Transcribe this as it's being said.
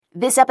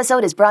This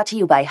episode is brought to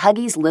you by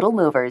Huggies Little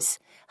Movers.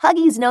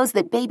 Huggies knows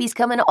that babies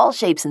come in all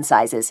shapes and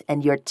sizes,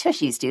 and your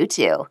tushies do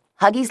too.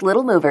 Huggies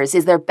Little Movers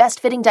is their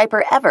best-fitting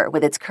diaper ever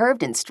with its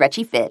curved and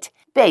stretchy fit.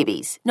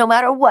 Babies, no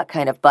matter what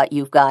kind of butt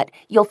you've got,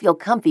 you'll feel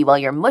comfy while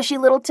your mushy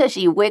little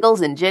tushy wiggles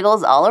and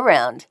jiggles all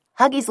around.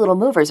 Huggies Little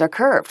Movers are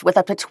curved with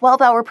up to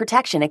 12-hour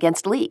protection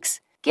against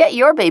leaks. Get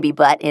your baby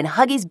butt in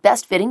Huggies'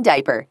 best-fitting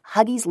diaper,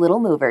 Huggies Little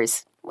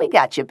Movers. We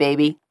got you,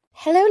 baby.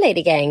 Hello,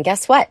 Lady Gang.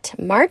 Guess what?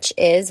 March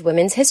is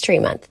Women's History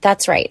Month.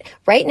 That's right.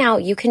 Right now,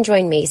 you can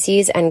join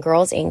Macy's and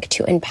Girls Inc.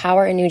 to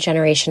empower a new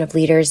generation of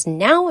leaders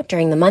now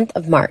during the month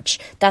of March.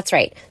 That's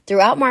right.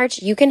 Throughout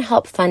March, you can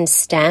help fund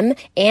STEM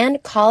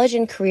and college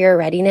and career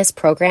readiness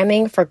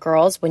programming for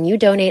girls when you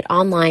donate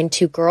online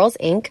to Girls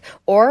Inc.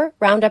 or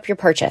round up your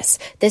purchase.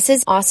 This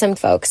is awesome,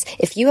 folks.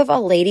 If you have a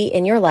lady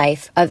in your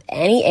life of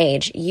any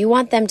age, you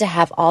want them to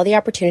have all the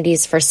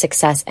opportunities for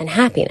success and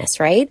happiness,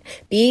 right?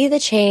 Be the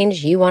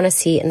change you want to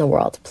see in the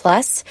world.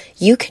 Plus,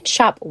 you can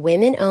shop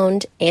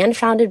women-owned and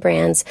founded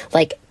brands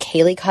like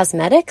Kaylee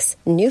Cosmetics,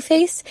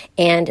 NuFace,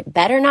 and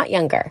Better Not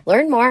Younger.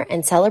 Learn more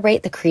and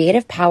celebrate the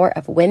creative power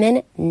of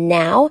women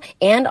now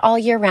and all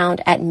year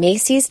round at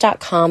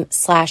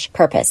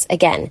Macys.com/purpose.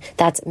 Again,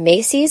 that's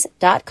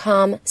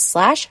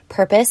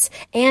Macys.com/purpose,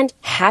 and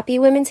happy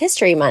Women's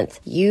History Month.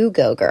 You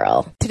go,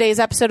 girl. Today's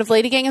episode of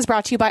Lady Gang is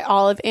brought to you by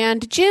Olive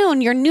and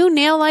June. Your new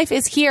nail life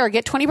is here.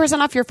 Get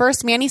 20% off your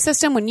first Mani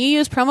system when you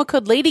use promo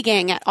code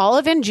LadyGang at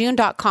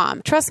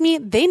oliveandjune.com. Trust me,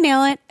 they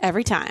nail it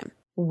every time.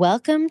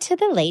 Welcome to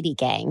the Lady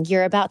Gang.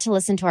 You're about to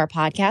listen to our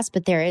podcast,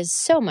 but there is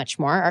so much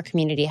more our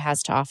community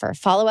has to offer.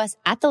 Follow us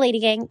at the Lady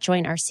Gang,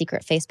 join our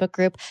secret Facebook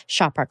group,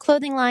 shop our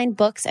clothing line,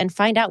 books, and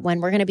find out when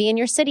we're going to be in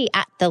your city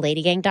at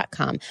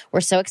theladygang.com.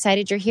 We're so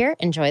excited you're here.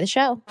 Enjoy the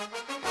show.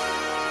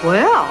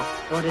 Well,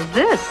 what is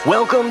this?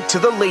 Welcome to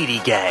the Lady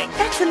Gang.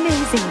 That's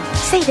amazing.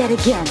 Say that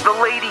again. The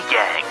Lady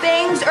Gang.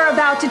 Things are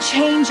about to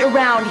change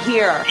around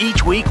here.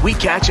 Each week we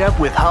catch up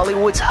with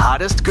Hollywood's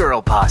hottest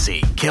girl posse,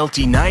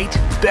 Keltie Knight,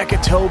 Becca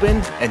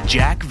Tobin, and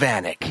Jac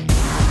Vanek.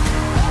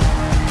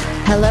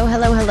 Hello,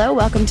 hello, hello.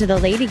 Welcome to the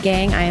Lady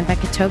Gang. I am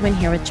Becca Tobin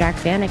here with Jac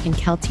Vanek and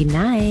Keltie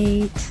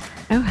Knight.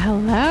 Oh,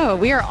 hello.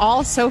 We are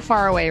all so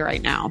far away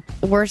right now.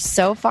 We're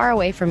so far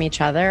away from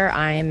each other.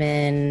 I'm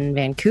in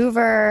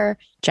Vancouver.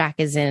 Jac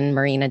is in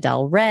Marina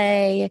Del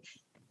Rey.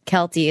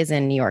 Keltie is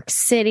in New York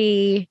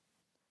City.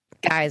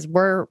 Guys,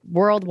 we're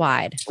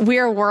worldwide.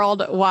 We're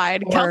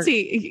worldwide.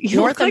 Keltie, you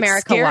North look like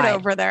America scared wide.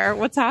 over there.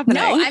 What's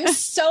happening? No, I'm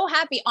so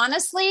happy.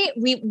 Honestly,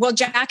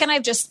 Jac and I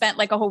have just spent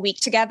like a whole week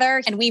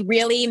together, and we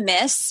really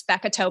miss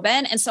Becca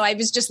Tobin. And so I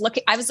was just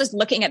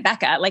looking at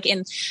Becca, like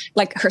in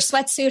like her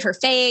sweatsuit, her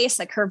face,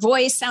 like her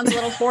voice sounds a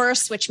little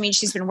hoarse, which means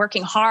she's been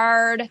working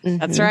hard. Mm-hmm.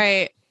 That's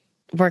right.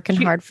 Working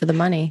hard for the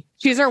money.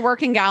 She's our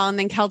working gal, and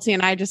then Keltie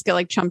and I just get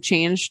like chump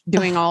change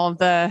doing all of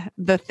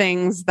the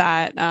things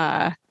that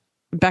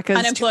Becca's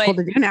unemployed too old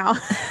to do now.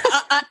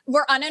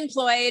 We're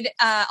unemployed.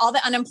 All the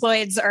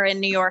unemployeds are in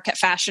New York at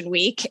Fashion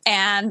Week,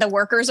 and the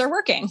workers are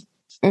working.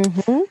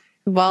 Mm-hmm.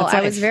 Well, That's I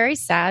life. was very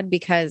sad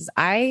because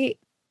I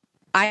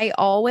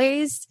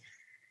always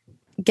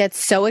get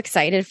so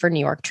excited for New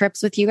York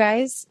trips with you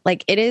guys.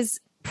 Like, it is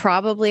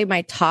probably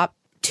my top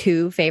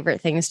 2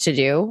 favorite things to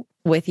do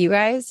with you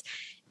guys.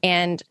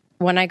 And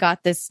when I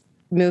got this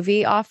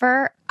movie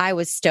offer, I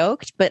was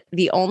stoked. But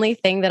the only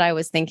thing that I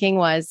was thinking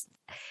was,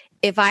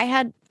 if I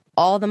had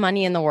all the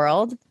money in the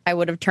world, I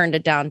would have turned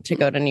it down to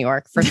go to New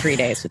York for 3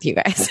 days with you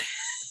guys.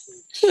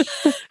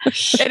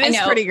 It is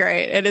pretty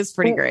great. It is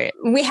pretty great.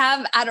 We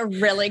have had a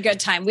really good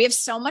time. We have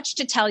so much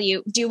to tell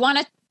you.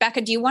 Becca,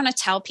 do you want to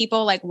tell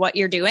people like what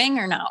you're doing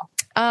or no?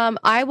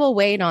 I will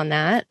wait on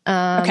that.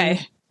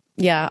 Okay.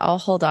 Yeah, I'll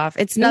hold off.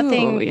 It's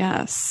nothing. Ooh,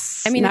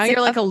 yes. I mean, now it's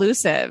you're like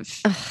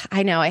elusive.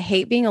 I know. I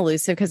hate being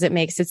elusive because it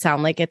makes it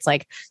sound like it's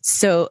like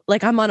so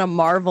like I'm on a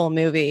Marvel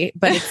movie,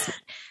 but it's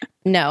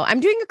no,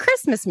 I'm doing a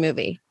Christmas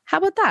movie. How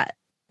about that?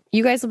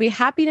 You guys will be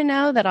happy to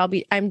know that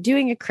I'm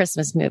doing a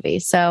Christmas movie.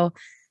 So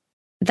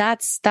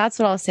that's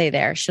what I'll say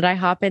there. Should I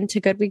hop into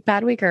Good Week,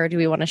 Bad Week, or do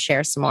we want to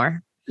share some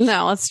more?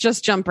 No, let's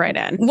just jump right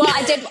in. Well,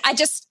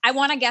 I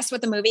want to guess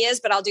what the movie is,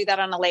 but I'll do that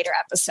on a later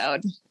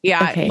episode.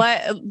 Yeah. Okay.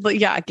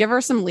 Give her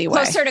some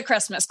leeway. Closer to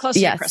Christmas.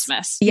 Yes. To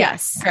Christmas.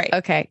 Yes. Great.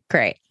 Okay,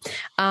 great.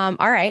 All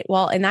right.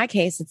 Well, in that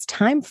case, it's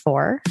time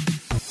for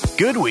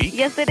Good week.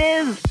 Yes, it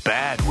is.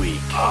 Bad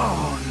week.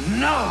 Oh,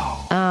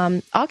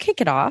 no. I'll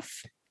kick it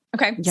off.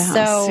 Okay. Yes,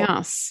 So-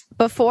 yes.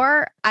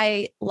 Before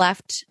I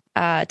left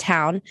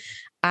town,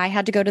 I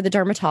had to go to the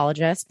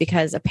dermatologist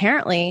because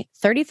apparently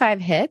 35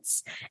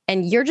 hits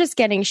and you're just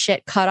getting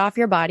shit cut off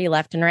your body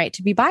left and right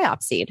to be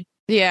biopsied.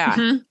 Yeah.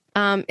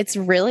 Mm-hmm. It's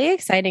really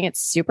exciting.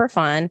 It's super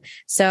fun.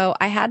 So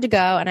I had to go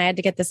and I had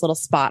to get this little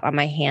spot on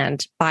my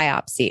hand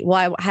biopsy.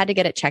 Well, I had to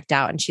get it checked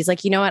out. And she's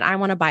like, you know what? I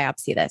want to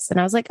biopsy this. And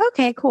I was like,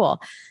 okay,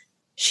 cool.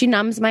 She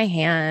numbs my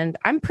hand.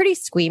 I'm pretty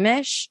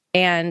squeamish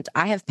and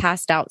I have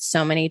passed out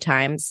so many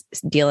times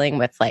dealing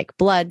with like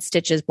blood,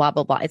 stitches, blah,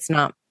 blah, blah. It's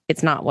not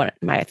what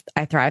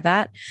I thrive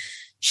at.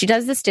 she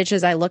does the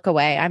stitches. I look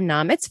away. I'm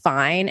numb. It's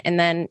fine. And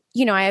then,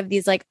 you know, I have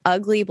these like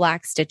ugly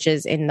black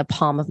stitches in the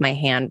palm of my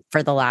hand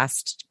for the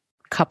last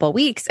couple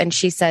weeks. And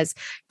she says,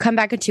 come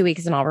back in 2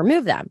 weeks and I'll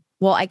remove them.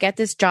 Well, I get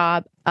this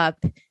job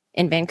up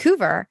in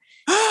Vancouver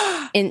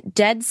in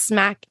dead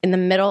smack in the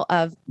middle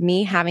of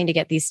me having to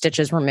get these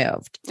stitches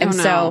removed. And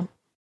so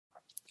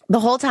the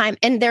whole time,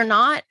 and they're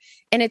not,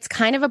 and it's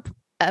kind of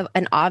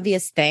an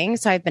obvious thing.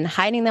 So I've been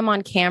hiding them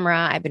on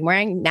camera. I've been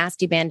wearing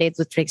nasty Band-Aids,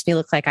 which makes me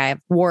look like I have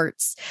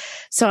warts.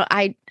 So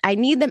I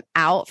need them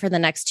out for the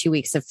next 2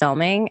 weeks of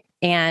filming.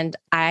 And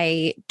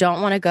I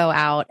don't want to go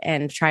out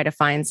and try to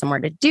find somewhere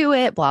to do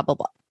it, blah, blah,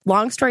 blah.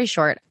 Long story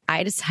short,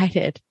 I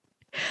decided.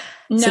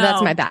 So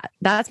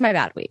that's my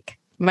bad week.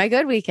 My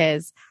good week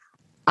is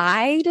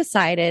I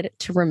decided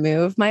to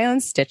remove my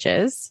own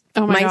stitches.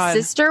 Oh my God.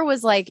 Sister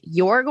was like,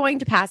 you're going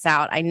to pass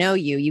out. I know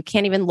you. You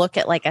can't even look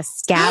at like a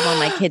scab on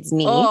my kid's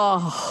knee.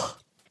 Oh.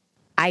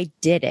 I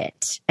did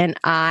it. And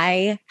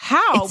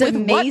How? It's with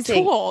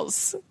amazing. What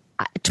tools?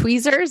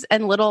 Tweezers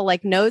and little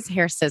like nose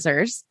hair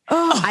scissors.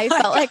 Oh, I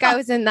felt like I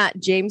was in that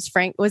James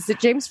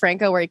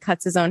Franco where he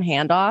cuts his own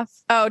hand off?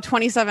 Oh,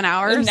 27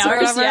 hours or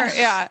whatever.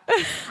 Yeah.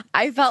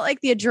 I felt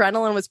like the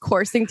adrenaline was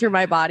coursing through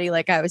my body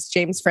like I was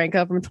James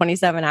Franco from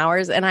 27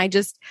 Hours. And I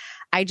just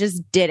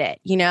did it.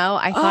 You know,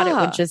 I thought it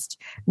would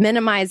just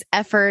minimize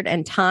effort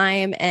and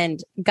time.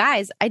 And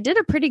guys, I did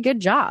a pretty good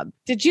job.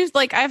 Did you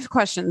I have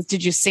questions.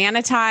 Did you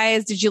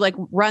sanitize? Did you like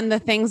run the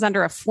things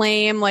under a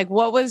flame? Like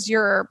what was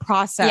your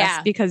process?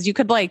 Yeah. Because you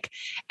could like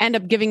end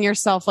up giving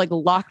yourself like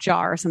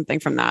lockjaw or something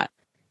from that.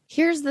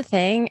 Here's the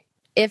thing.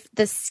 If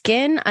the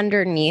skin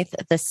underneath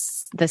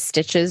the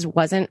stitches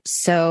wasn't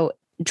so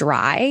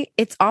dry,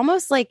 it's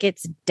almost like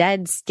it's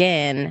dead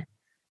skin.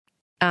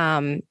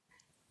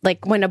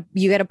 Like when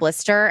you get a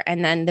blister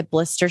and then the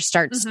blister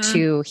starts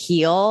to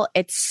heal,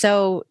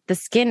 the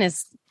skin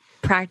is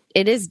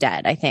it is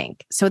dead, I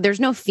think. So there's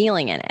no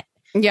feeling in it.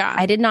 Yeah.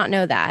 I did not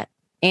know that.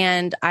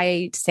 And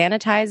I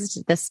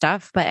sanitized the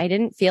stuff, but I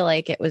didn't feel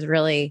like it was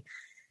really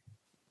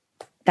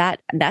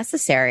that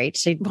necessary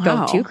to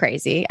go too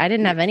crazy. I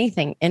didn't have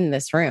anything in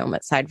this room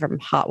aside from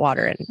hot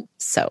water and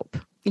soap.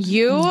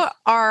 You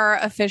are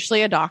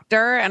officially a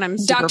doctor, and I'm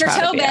super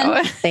proud of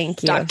you.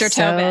 Thank you, Dr.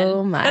 so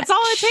Tobin. much. That's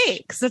all it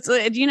takes. It's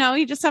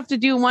you just have to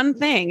do one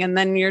thing, and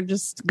then you're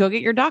just go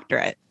get your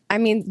doctorate. I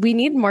mean, we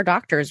need more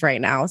doctors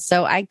right now,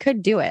 so I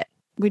could do it.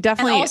 We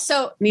definitely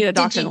also need a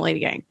doctor in the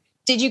Lady Gang.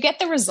 Did you get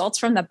the results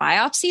from the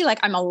biopsy? Like,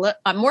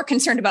 I'm more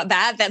concerned about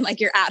that than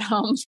like you're at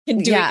home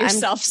and doing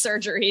yourself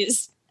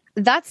surgeries.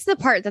 That's the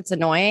part that's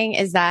annoying,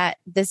 is that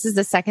this is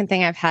the second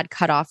thing I've had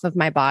cut off of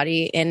my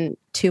body in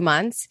 2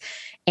 months,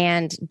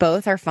 and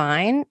both are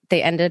fine.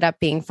 They ended up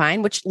being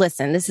fine, which,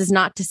 listen, this is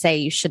not to say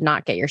you should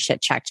not get your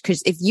shit checked,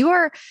 because if you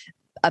are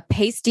a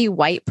pasty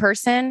white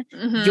person,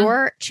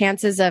 your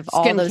chances of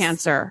skin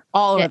cancer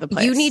all over the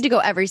place. You need to go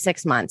every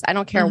 6 months. I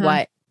don't care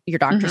what your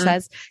doctor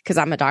says, because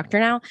I'm a doctor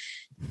now.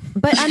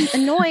 But I'm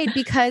annoyed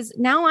because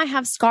now I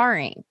have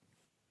scarring.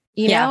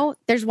 You know,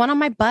 there's one on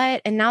my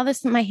butt and now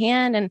this in my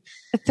hand. And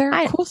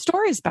they're cool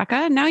stories,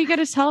 Becca. Now you got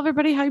to tell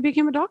everybody how you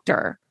became a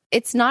doctor.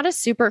 It's not a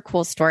super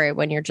cool story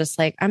when you're just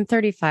like, I'm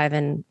 35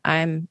 and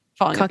I'm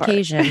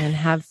Caucasian and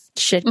have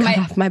shit cut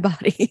off my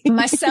body.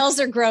 My cells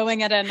are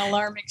growing at an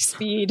alarming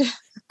speed.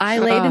 I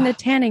laid in a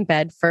tanning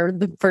bed for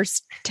the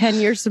first 10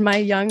 years of my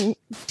young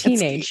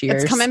teenage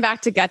years. It's coming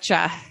back to get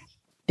ya.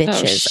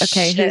 Bitches. Oh,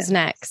 okay, who's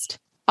next?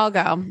 I'll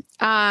go.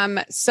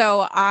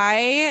 So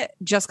I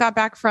just got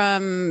back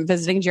from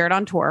visiting Jared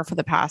on tour for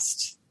the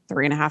past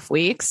 3.5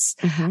 weeks.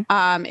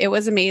 It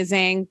was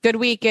amazing. Good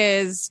week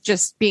is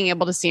just being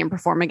able to see him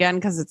perform again,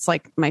 because it's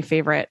like my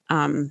favorite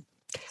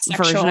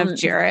version of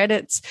Jared.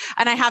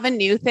 And I have a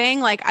new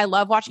thing. Like, I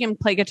love watching him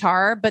play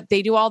guitar, but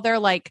they do all their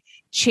like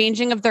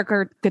changing of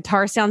their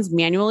guitar sounds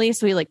manually.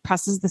 So he like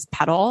presses this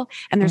pedal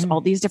and there's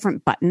all these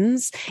different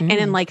buttons. And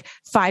in like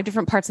 5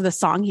 different parts of the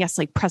song, he has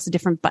to like press a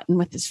different button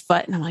with his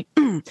foot. And I'm like,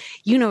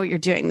 you know what you're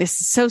doing. This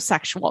is so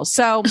sexual.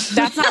 So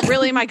that's not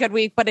really my good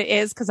week, but it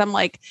is, because I'm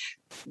like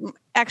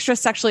extra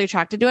sexually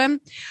attracted to him.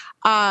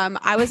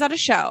 I was at a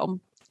show.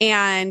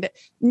 And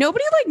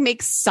nobody like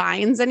makes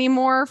signs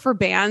anymore for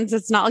bands.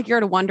 It's not like you're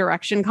at a One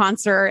Direction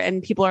concert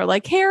and people are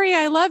like, Harry,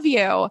 I love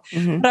you.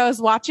 But I was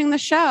watching the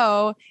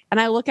show and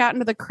I look out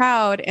into the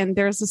crowd and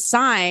there's a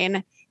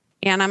sign,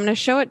 and I'm going to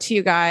show it to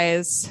you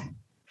guys.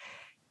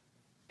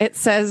 It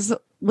says,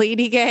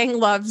 Lady Gang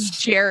loves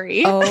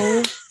Jerry.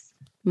 Oh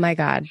my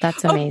God.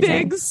 That's amazing. A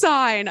big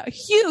sign,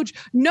 huge.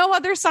 No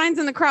other signs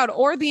in the crowd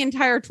or the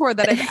entire tour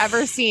that I've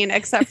ever seen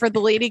except for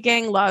the Lady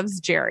Gang loves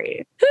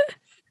Jerry.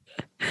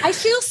 I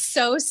feel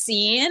so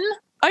seen.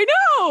 I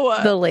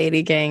know. The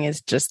Lady Gang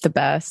is just the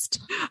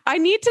best. I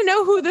need to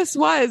know who this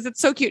was.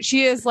 It's so cute.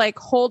 She is like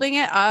holding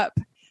it up,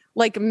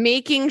 like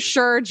making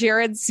sure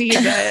Jared sees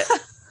it.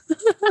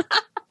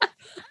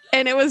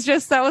 And it was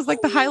just, that was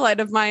like the highlight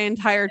of my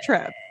entire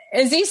trip.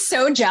 Is he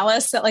so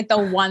jealous that like the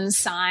one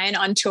sign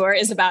on tour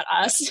is about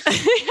us?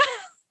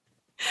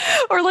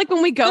 Or like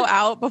when we go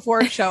out before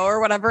a show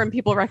or whatever and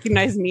people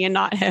recognize me and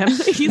not him.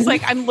 He's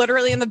like, I'm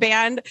literally in the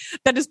band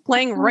that is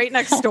playing right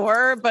next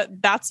door,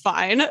 but that's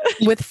fine.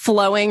 With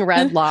flowing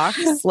red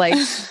locks, like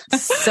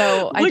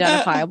so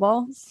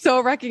identifiable.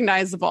 So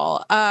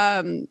recognizable.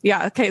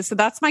 Yeah. Okay. So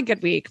that's my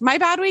good week. My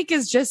bad week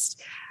is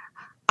just,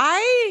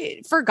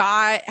 I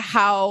forgot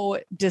how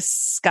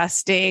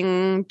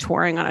disgusting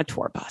touring on a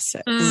tour bus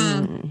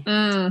is.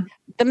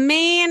 The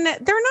main, they're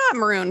not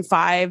Maroon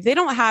 5. They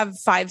don't have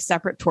 5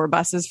 separate tour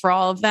buses for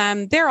all of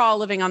them. They're all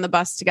living on the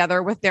bus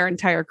together with their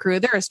entire crew.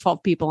 There is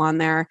 12 people on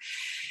there.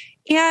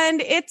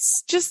 And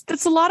it's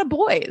a lot of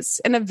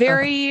boys and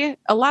a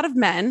lot of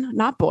men,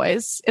 not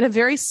boys, in a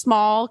very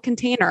small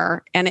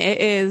container. And it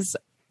is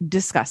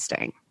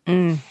disgusting.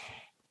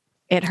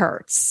 It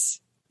hurts.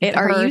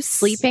 Are you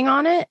sleeping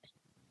on it?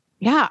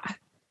 Yeah.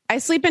 I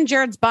sleep in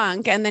Jared's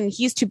bunk and then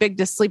he's too big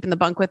to sleep in the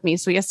bunk with me.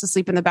 So he has to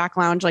sleep in the back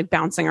lounge, like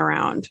bouncing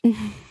around.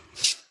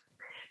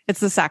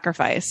 It's the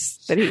sacrifice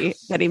that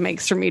he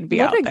makes for me to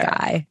be out there. What a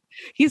guy.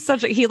 He's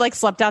he like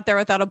slept out there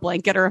without a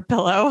blanket or a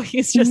pillow.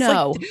 He's just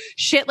like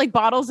shit, like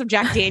bottles of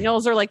Jack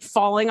Daniels are like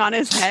falling on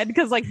his head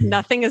because like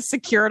nothing is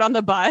secured on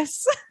the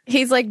bus.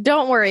 He's like,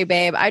 don't worry,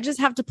 babe. I just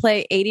have to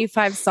play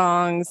 85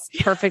 songs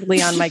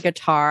perfectly on my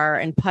guitar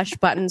and push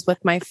buttons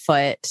with my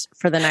foot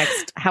for the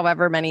next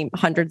however many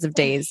hundreds of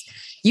days.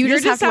 You're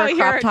just have to wear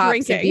crop tops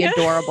drinking. And be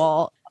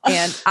adorable.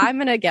 And I'm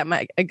going to get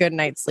a good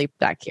night's sleep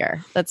back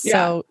here. That's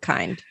so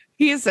kind.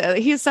 He's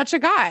such a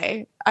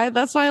guy.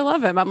 That's why I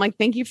love him. I'm like,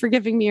 thank you for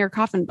giving me your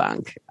coffin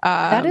bunk.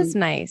 That is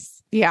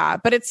nice. Yeah,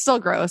 but it's still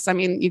gross. I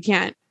mean, you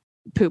can't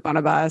poop on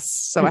a bus.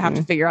 So I have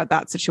to figure out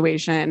that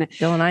situation.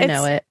 Dylan, I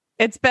know it.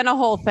 It's been a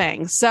whole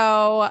thing.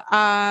 So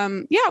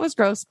it was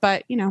gross,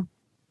 but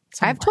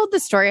I've told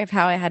the story of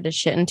how I had to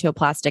shit into a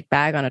plastic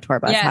bag on a tour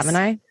bus, haven't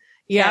I?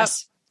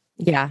 Yes.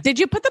 Yeah. Did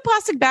you put the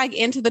plastic bag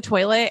into the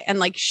toilet and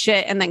like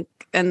shit and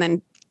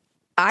then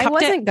I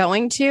wasn't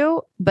going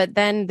to, but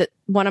then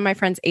one of my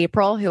friends,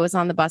 April, who was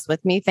on the bus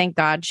with me, thank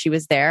God she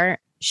was there.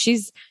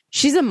 She's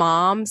a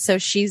mom, so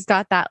she's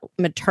got that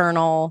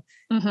maternal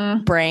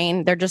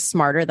brain. They're just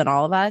smarter than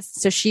all of us.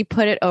 So she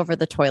put it over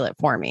the toilet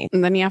for me.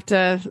 And then you have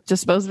to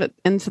dispose of it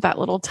into that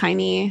little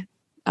tiny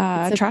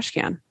trash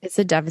can. It's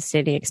a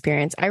devastating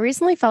experience. I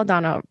recently fell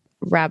down a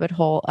rabbit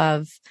hole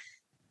of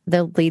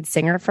the lead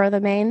singer for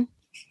The Maine.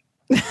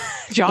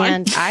 John.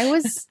 And I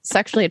was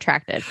sexually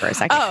attracted for a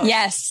second. Oh,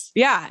 yes.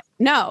 Yeah.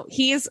 No,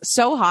 he's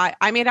so hot.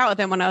 I made out with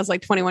him when I was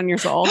like 21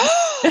 years old.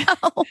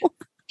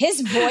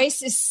 His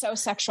voice is so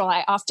sexual.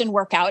 I often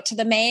work out to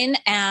The Maine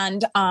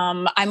and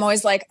I'm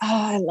always like, oh,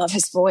 I love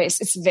his voice.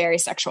 It's a very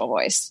sexual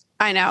voice.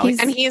 I know.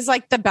 He's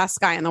like the best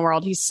guy in the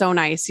world. He's so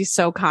nice. He's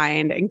so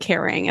kind and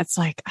caring. It's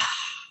like,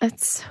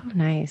 that's so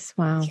nice.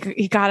 Wow.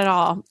 He got it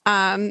all.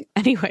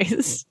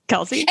 Anyways,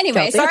 Kelsey.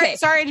 Okay.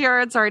 Sorry,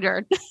 Jared.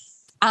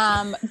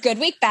 Good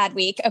week, bad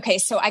week. Okay.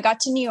 So I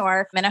got to New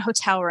York, I'm in a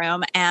hotel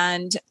room,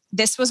 and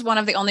this was one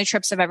of the only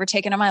trips I've ever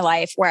taken in my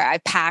life where I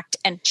packed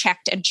and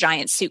checked a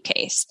giant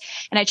suitcase.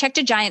 And I checked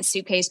a giant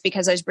suitcase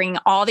because I was bringing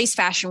all these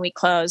Fashion Week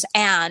clothes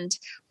and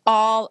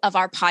all of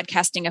our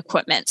podcasting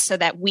equipment so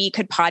that we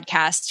could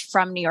podcast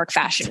from New York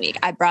Fashion Week.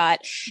 I brought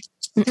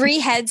 3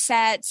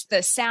 headsets,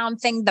 the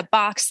sound thing, the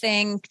box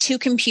thing, 2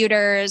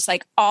 computers,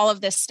 like all of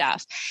this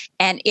stuff.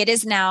 And it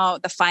is now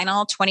the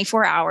final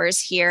 24 hours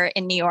here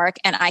in New York.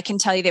 And I can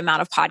tell you the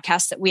amount of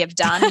podcasts that we have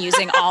done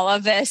using all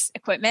of this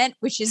equipment,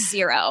 which is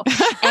 0.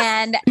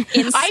 And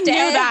instead,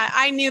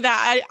 I knew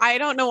that. I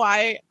don't know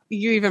why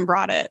you even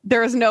brought it.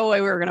 There was no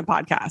way we were going to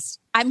podcast.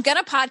 I'm going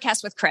to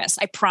podcast with Chris.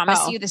 I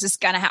promise you this is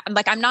going to happen.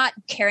 Like, I'm not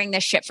carrying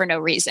this shit for no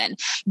reason.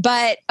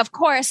 But of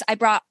course, I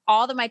brought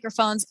all the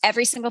microphones,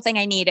 every single thing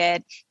I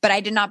needed, but I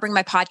did not bring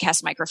my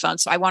podcast microphone.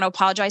 So I want to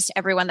apologize to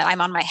everyone that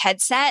I'm on my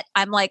headset.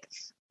 I'm like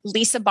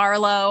Lisa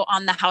Barlow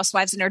on The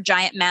Housewives in her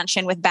giant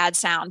mansion with bad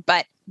sound,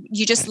 but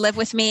you just live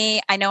with me.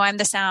 I know I'm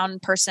the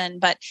sound person,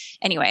 but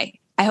anyway,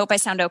 I hope I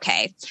sound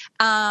okay.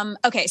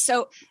 Okay,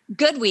 so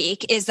good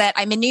week is that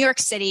I'm in New York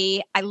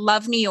City. I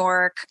love New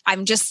York.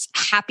 I'm just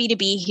happy to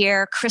be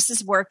here. Chris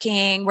is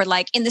working. We're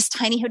like in this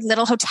tiny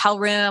little hotel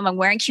room. I'm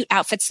wearing cute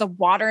outfits. The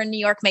water in New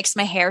York makes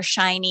my hair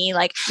shiny.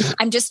 Like,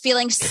 I'm just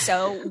feeling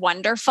so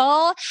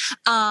wonderful.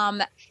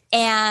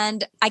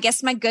 And I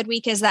guess my good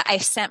week is that I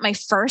sent my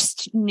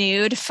first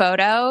nude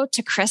photo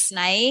to Chris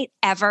Knight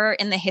ever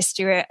in the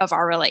history of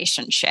our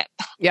relationship.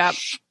 Yep.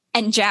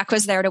 And Jack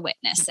was there to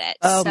witness it.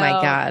 Oh, my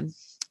God.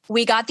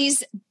 I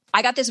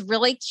got this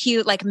really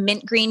cute, like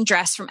mint green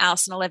dress from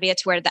Alice and Olivia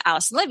to wear to the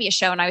Alice and Olivia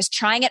show. And I was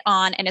trying it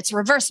on, and it's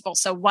reversible.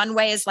 So one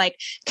way is like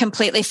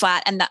completely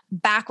flat, and the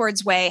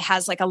backwards way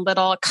has like a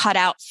little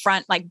cutout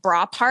front, like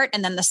bra part.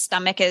 And then the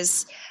stomach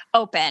is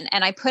open,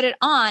 and I put it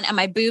on and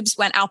my boobs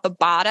went out the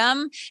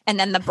bottom, and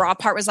then the bra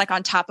part was like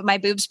on top of my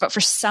boobs. But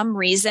for some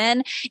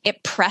reason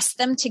it pressed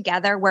them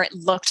together where it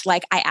looked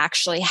like I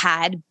actually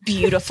had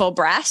beautiful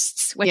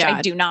breasts, which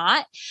I do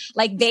not.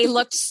 Like they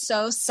looked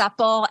so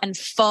supple and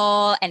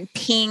full and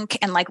pink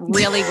and like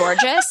really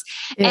gorgeous.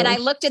 And I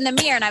looked in the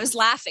mirror and I was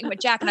laughing with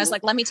Jack and I was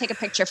like, let me take a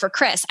picture for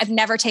Chris. I've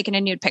never taken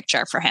a nude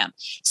picture for him.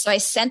 So I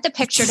sent the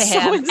picture to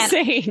him. So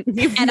insane.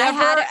 You've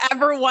never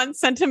ever once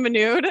sent him a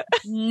nude?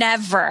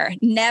 Never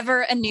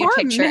a nude Poor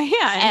picture man.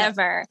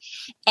 ever.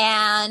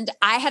 And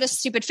I had a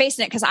stupid face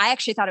in it because I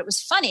actually thought it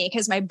was funny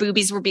because my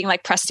boobies were being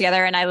like pressed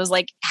together and I was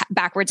like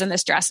backwards in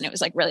this dress and it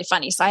was like really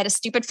funny. So I had a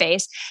stupid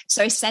face.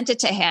 So I sent it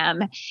to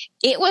him.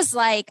 It was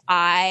like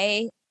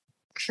I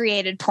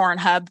created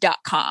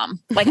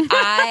Pornhub.com. Like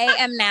I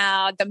am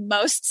now the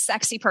most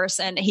sexy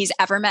person he's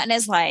ever met in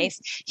his life.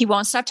 He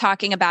won't stop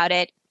talking about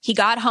it. He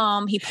got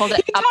home. He pulled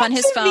it up on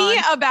his phone. Me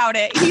about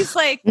it. He's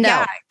like,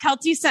 yeah,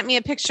 Kelty sent me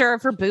a picture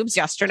of her boobs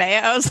yesterday.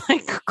 I was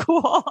like,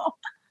 cool.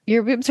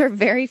 Your boobs are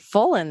very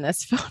full in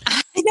this photo.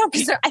 I know,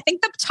 because I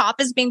think the top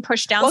is being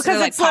pushed down. Well, so they're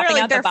like popping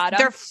out the bottom.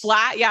 They're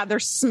flat. Yeah, they're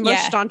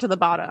smushed onto the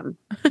bottom.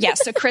 Yeah.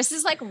 So Chris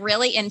is like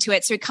really into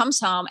it. So he comes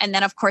home and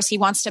then of course he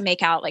wants to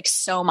make out like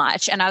so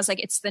much. And I was like,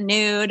 it's the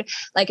nude.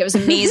 Like it was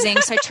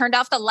amazing. So I turned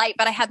off the light,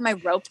 but I had my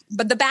rope.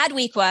 But the bad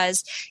week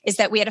is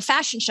that we had a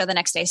fashion show the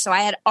next day. So I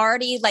had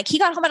already he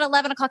got home at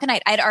 11 o'clock at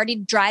night. I had already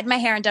dried my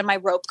hair and done my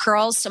rope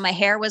curls. So my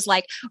hair was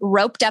like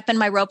roped up in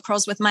my rope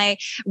curls with my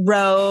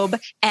robe.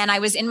 And I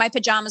was in my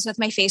pajamas with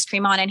my face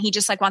cream on. And he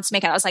just like wants to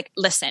make out. I was like,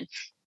 listen,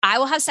 I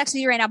will have sex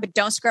with you right now, but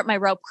don't screw up my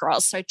rope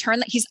curls. So I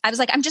was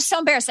like, I'm just so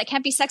embarrassed. I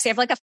can't be sexy. I have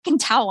like a fucking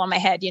towel on my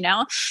head, you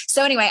know?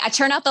 So anyway, I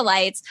turned out the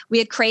lights. We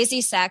had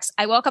crazy sex.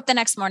 I woke up the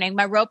next morning.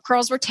 My rope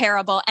curls were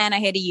terrible and I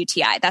had a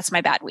UTI. That's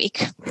my bad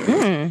week.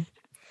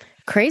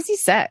 Crazy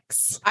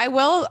sex. I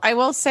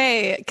will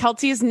say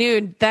Kelty's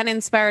nude then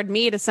inspired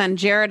me to send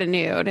Jared a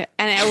nude.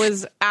 And it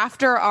was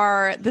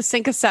after the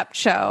Sync-A-Cept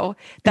show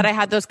that I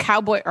had those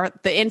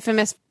the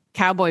infamous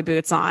cowboy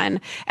boots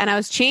on, and I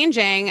was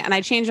changing and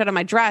I changed out of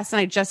my dress and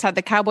I just had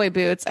the cowboy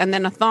boots and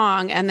then a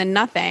thong and then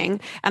nothing.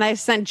 And I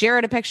sent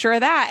Jared a picture of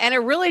that and it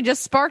really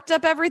just sparked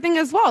up everything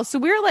as well. So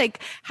we're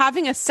like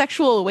having a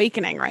sexual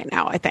awakening right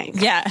now, I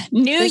think. Yeah.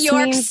 New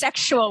York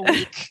Sexual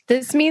Week.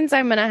 This means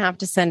I'm going to have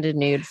to send a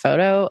nude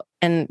photo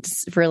and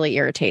it's really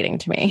irritating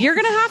to me. You're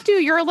going to have to.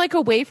 You're like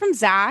away from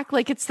Zach.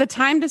 Like it's the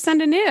time to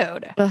send a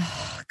nude.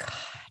 Oh,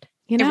 God.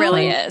 You know? It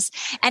really is.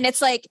 And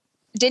it's like,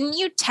 didn't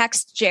you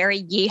text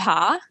Jerry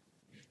yeehaw?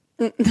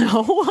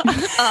 No.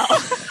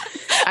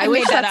 I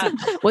made that up.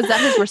 Was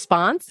that his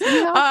response?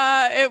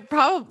 It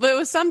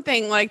was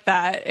something like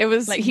that. It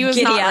was like he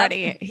was not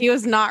ready. He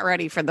was not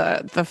ready for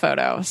the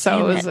photo.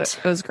 So it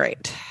was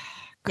great.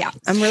 Yeah.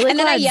 I'm really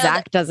glad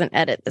Zach doesn't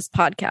edit this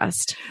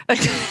podcast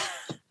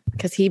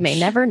because he may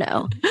never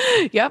know.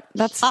 Yep.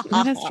 That is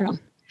true.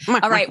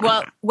 All right.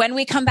 Well, when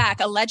we come back,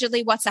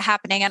 allegedly what's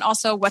happening and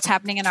also what's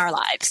happening in our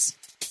lives.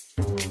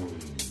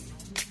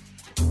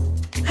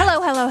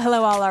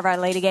 Hello, all of our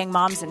Lady Gang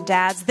moms and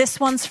dads. This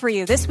one's for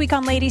you. This week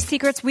on Lady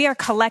Secrets, we are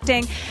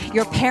collecting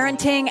your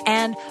parenting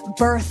and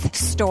birth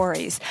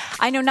stories.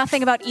 I know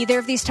nothing about either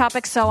of these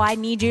topics, so I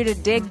need you to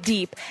dig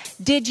deep.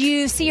 Did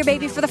you see your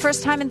baby for the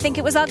first time and think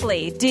it was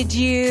ugly? Did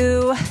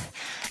you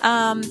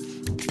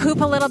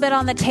poop a little bit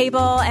on the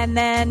table and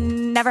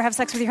then never have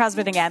sex with your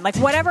husband again? Like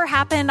whatever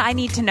happened, I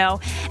need to know.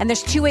 And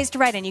there's two ways to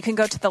write in. You can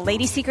go to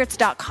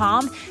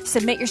theladysecrets.com,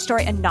 submit your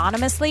story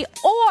anonymously,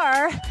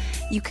 or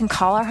you can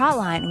call our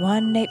hotline,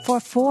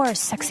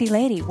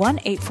 1-844-SEXY-LADY,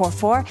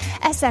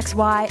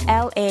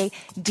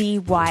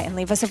 1-844-SXY-LADY, and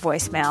leave us a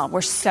voicemail.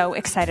 We're so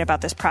excited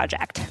about this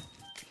project.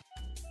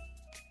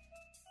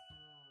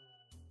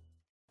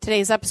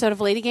 Today's episode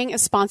of Lady Gang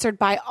is sponsored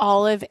by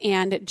Olive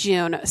and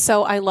June.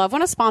 So I love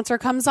when a sponsor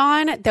comes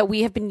on that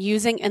we have been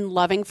using and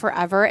loving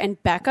forever.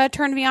 And Becca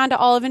turned me on to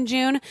Olive and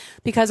June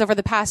because over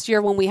the past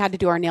year when we had to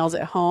do our nails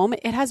at home,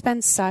 it has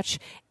been such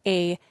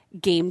a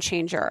game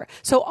changer.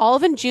 So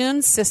Olive and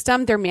June's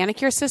system, their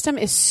manicure system,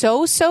 is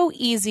so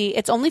easy.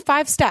 It's only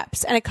 5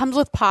 steps and it comes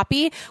with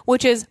Poppy,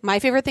 which is my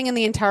favorite thing in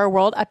the entire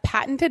world, a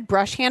patented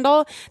brush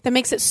handle that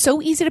makes it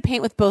so easy to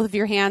paint with both of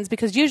your hands,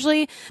 because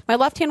usually my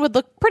left hand would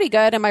look pretty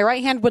good and my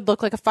right hand would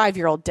look like a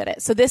 5-year-old did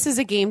it. So this is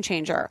a game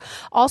changer.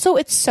 Also,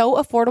 it's so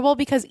affordable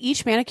because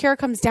each manicure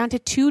comes down to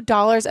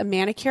 $2 a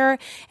manicure,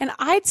 and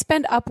I'd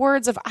spend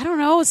upwards of,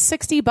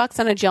 $60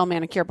 on a gel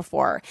manicure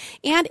before.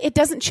 And it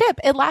doesn't chip.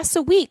 It lasts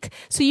a week.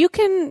 So you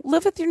can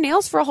live with your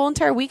nails for a whole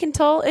entire week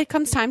until it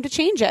comes time to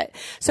change it.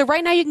 So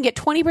right now you can get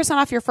 20%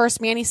 off your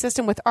first Mani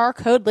system with our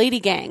code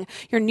LADYGANG.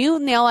 Your new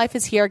nail life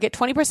is here. Get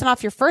 20%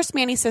 off your first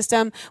Mani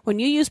system when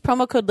you use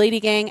promo code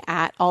LADYGANG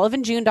at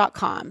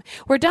oliveandjune.com.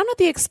 We're done with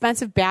the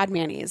expensive bad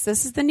manis.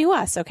 This is the new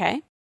us,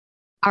 okay?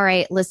 All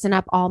right, listen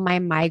up, all my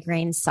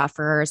migraine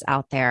sufferers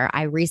out there.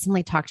 I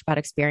recently talked about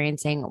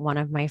experiencing one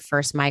of my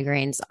first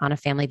migraines on a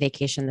family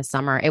vacation this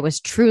summer. It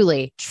was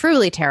truly,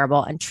 truly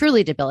terrible and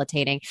truly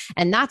debilitating.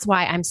 And that's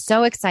why I'm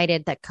so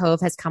excited that Cove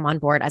has come on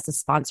board as a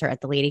sponsor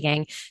at the Lady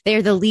Gang. They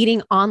are the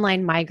leading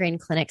online migraine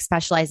clinic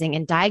specializing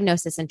in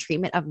diagnosis and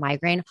treatment of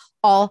migraine,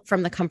 all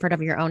from the comfort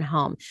of your own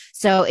home.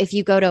 So if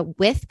you go to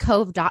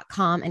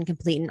withcove.com and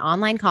complete an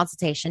online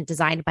consultation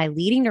designed by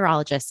leading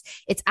neurologists,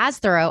 it's as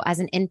thorough as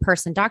an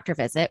in-person doctor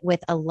visit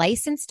with a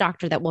licensed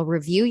doctor that will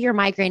review your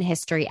migraine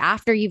history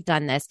after you've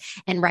done this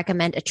and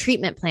recommend a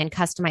treatment plan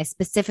customized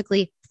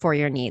specifically for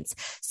your needs.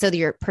 So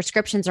your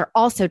prescriptions are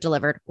also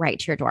delivered right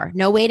to your door.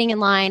 No waiting in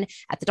line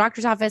at the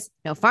doctor's office,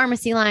 no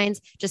pharmacy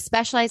lines, just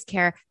specialized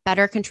care,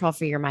 better control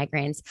for your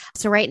migraines.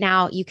 So right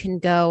now you can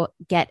go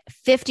get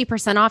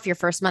 50% off your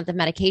first month of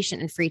medication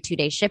and free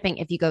 2-day shipping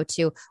if you go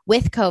to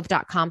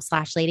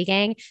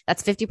withcove.com/ladygang.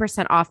 That's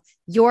 50% off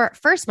your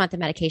first month of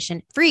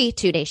medication, free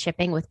 2-day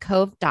shipping with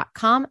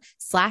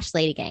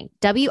cove.com/ladygang.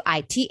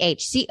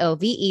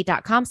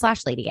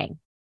 WITHCOVE.com/ladygang.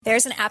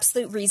 There's an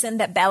absolute reason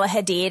that Bella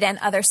Hadid and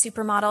other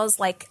supermodels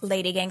like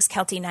Lady Gang's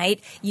Keltie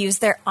Knight use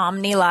their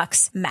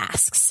Omnilux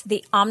masks.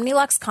 The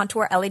Omnilux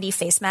Contour LED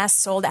face mask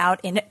sold out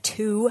in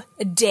 2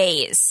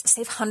 days.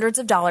 Save hundreds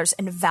of dollars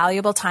and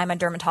valuable time on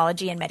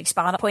dermatology and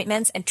med-spa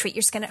appointments and treat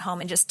your skin at home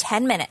in just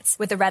 10 minutes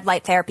with the red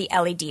light therapy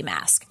LED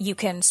mask. You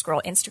can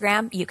scroll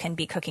Instagram, you can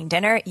be cooking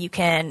dinner, you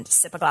can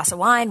sip a glass of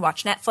wine,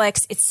 watch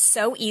Netflix. It's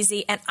so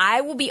easy. And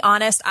I will be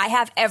honest, I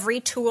have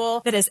every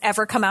tool that has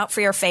ever come out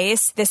for your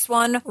face. This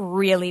one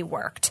really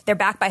worked. They're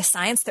backed by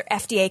science, they're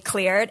FDA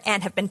cleared,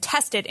 and have been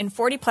tested in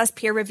 40 plus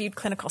peer-reviewed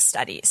clinical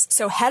studies.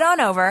 So head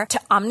on over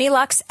to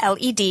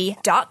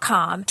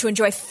OmniluxLED.com to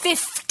enjoy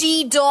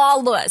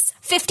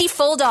 $50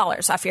 full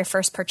dollars off your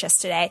first purchase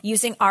today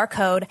using our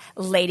code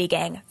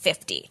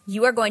LadyGang50.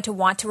 You are going to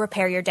want to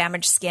repair your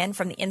damaged skin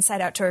from the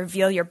inside out to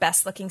reveal your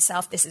best looking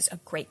self. This is a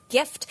great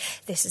gift.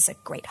 This is a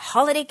great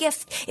holiday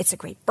gift. It's a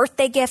great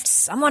birthday gift.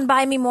 Someone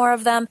buy me more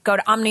of them. Go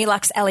to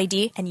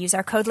OmniluxLED and use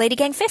our code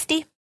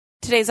LadyGang50.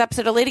 Today's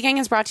episode of Lady Gang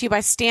is brought to you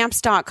by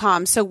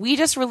Stamps.com. So we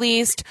just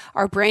released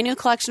our brand new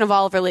collection of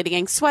all of our Lady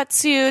Gang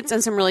sweatsuits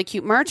and some really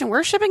cute merch, and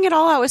we're shipping it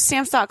all out with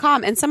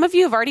Stamps.com. And some of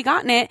you have already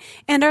gotten it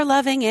and are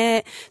loving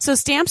it. So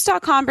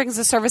Stamps.com brings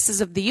the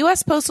services of the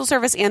U.S. Postal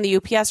Service and the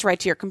UPS right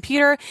to your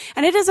computer,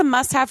 and it is a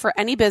must-have for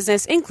any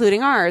business,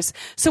 including ours.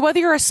 So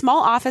whether you're a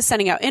small office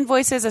sending out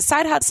invoices, a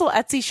side hustle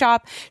Etsy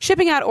shop,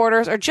 shipping out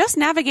orders, or just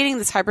navigating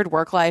this hybrid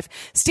work life,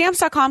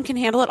 Stamps.com can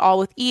handle it all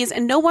with ease,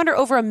 and no wonder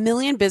over 1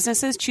 million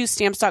businesses choose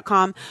Stamps.com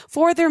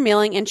for their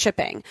mailing and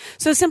shipping.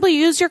 So simply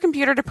use your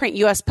computer to print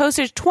U.S.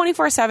 postage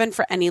 24/7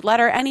 for any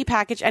letter, any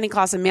package, any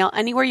class of mail,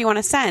 anywhere you want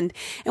to send.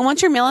 And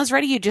once your mail is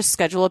ready, you just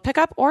schedule a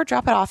pickup or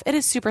drop it off. It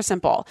is super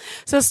simple.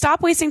 So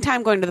stop wasting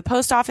time going to the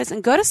post office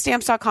and go to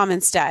Stamps.com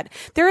instead.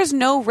 There is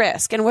no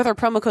risk. And with our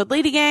promo code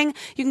LadyGang,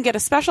 you can get a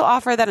special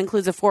offer that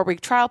includes a 4-week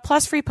trial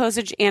plus free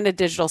postage and a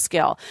digital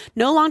scale.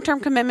 No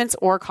long-term commitments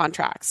or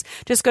contracts.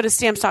 Just go to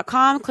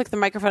Stamps.com, click the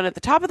microphone at the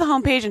top of the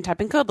homepage, and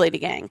type in code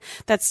LadyGang.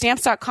 That's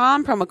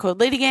Stamps.com, promo code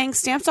LadyGang,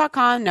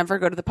 Stamps.com. Never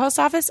go to the post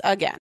office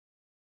again.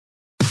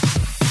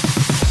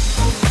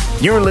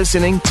 You're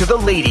listening to the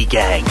Lady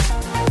Gang.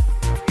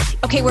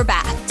 Okay, we're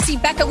back. See,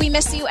 Becca, we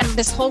miss you. And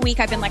this whole week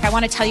I've been like, I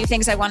want to tell you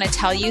things.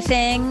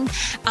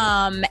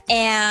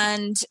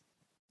 And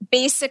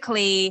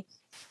basically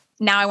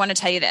now I want to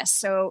tell you this.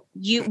 So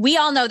we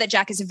all know that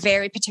Jack is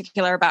very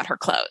particular about her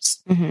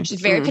clothes. Mm-hmm.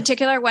 She's very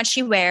particular what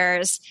she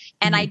wears.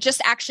 And I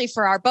just actually,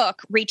 for our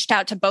book, reached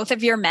out to both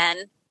of your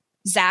men,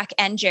 Zach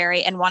and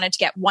Jerry, and wanted to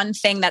get one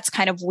thing that's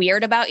kind of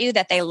weird about you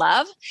that they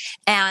love.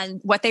 And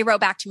what they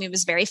wrote back to me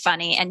was very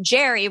funny. And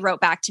Jerry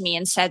wrote back to me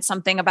and said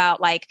something about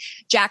like,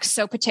 Jack's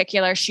so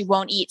particular, she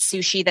won't eat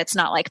sushi that's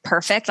not like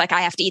perfect. Like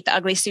I have to eat the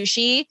ugly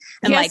sushi.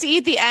 And he has to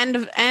eat the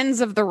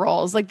ends of the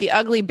rolls, like the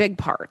ugly big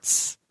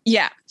parts.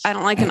 Yeah. I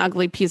don't like an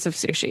ugly piece of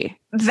sushi.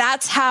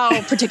 That's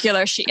how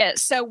particular she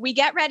is. So we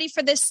get ready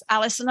for this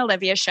Alice and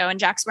Olivia show,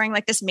 and Jack's wearing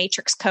like this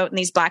Matrix coat and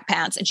these black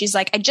pants. And she's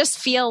like, I just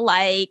feel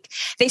like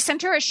they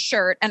sent her a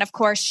shirt. And of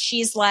course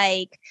she's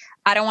like,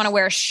 I don't want to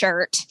wear a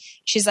shirt.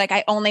 She's like,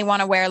 I only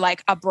want to wear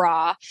like a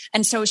bra.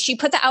 And so she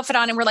put the outfit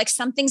on and we're like,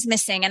 something's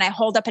missing. And I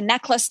hold up a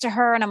necklace to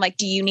her and I'm like,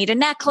 do you need a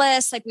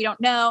necklace? Like, we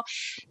don't know.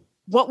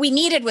 What we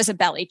needed was a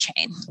belly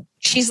chain.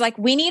 She's like,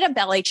 we need a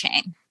belly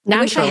chain.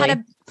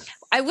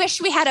 I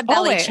wish we had a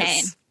belly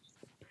chain.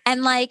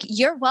 And like,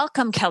 you're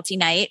welcome, Keltie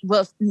Knight.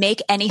 We'll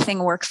make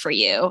anything work for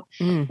you.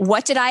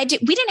 What did I do?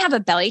 We didn't have a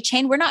belly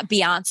chain. We're not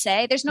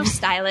Beyonce. There's no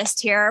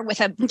stylist here with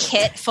a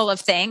kit full of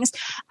things.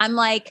 I'm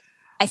like,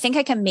 I think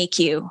I can make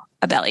you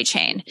a belly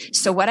chain.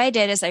 So what I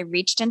did is I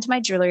reached into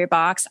my jewelry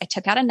box. I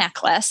took out a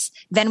necklace.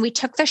 Then we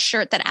took the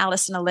shirt that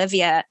Alice and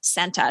Olivia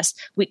sent us.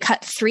 We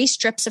cut 3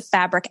 strips of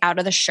fabric out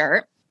of the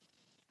shirt.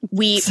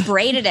 We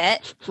braided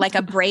it like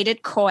a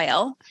braided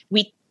coil.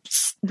 We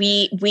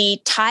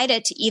tied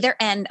it to either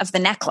end of the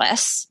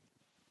necklace.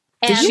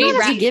 And did you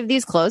have to give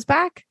these clothes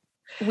back?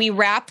 We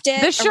wrapped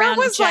it. The shirt around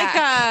was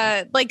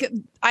Jack. like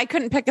I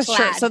couldn't pick a shirt,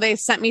 Plaid. so they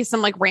sent me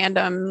some like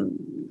random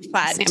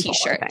plaid sample,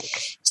 t-shirt. I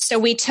think. So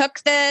we took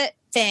the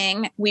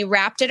thing, we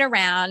wrapped it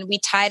around, we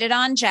tied it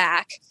on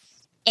Jack,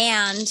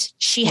 and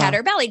she had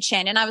her belly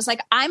chain. And I was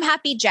like, I'm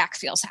happy Jack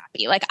feels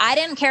happy. Like, I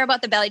didn't care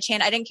about the belly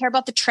chain. I didn't care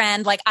about the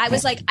trend. Like, I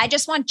was like, I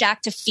just want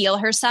Jack to feel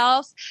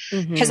herself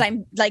because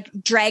I'm like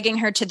dragging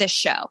her to this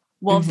show.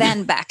 Well,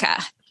 then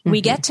Becca, we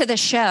get to the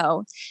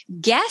show.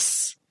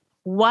 Guess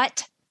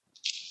what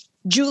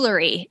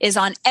jewelry is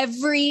on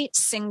every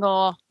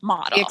single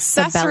model? The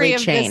accessory belly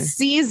of chain. this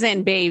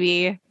season,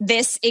 baby.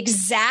 This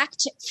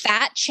exact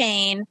fat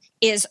chain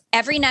is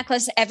every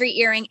necklace, every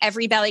earring,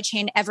 every belly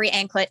chain, every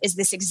anklet is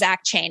this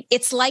exact chain.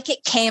 It's like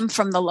it came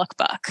from the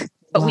lookbook,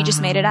 but we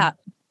just made it up.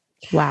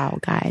 Wow,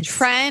 guys.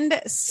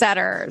 Trend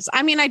setters.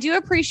 I mean, I do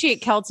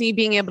appreciate Kelty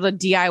being able to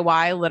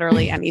DIY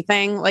literally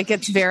anything. Like,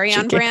 it's very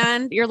on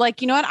brand. You're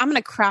like, you know what? I'm going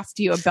to craft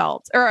you a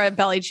belt or a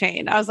belly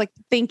chain. I was like,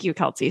 thank you,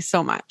 Kelty,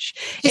 so much.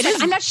 It is.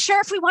 I'm not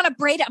sure if we want to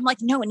braid it. I'm like,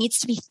 no, it needs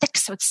to be thick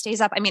so it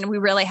stays up. I mean, we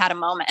really had a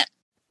moment.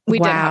 We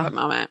did Wow. have a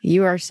moment.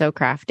 You are so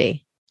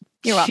crafty.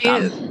 You're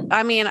welcome.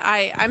 I mean,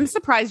 I'm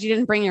surprised you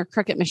didn't bring your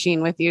Cricut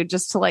machine with you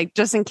just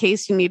in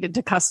case you needed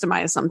to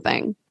customize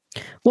something.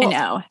 Well, I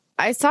know.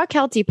 I saw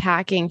Kelty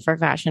packing for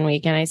Fashion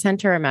Week and I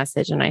sent her a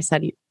message and I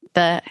said,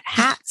 the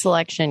hat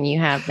selection you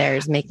have there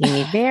is making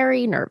me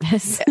very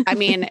nervous. I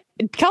mean,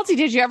 Kelty,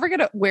 did you ever get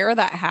to wear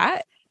that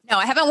hat? No,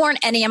 I haven't worn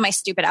any of my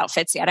stupid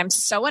outfits yet. I'm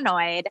so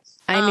annoyed.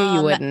 I knew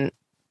you wouldn't.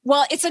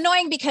 Well, it's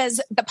annoying because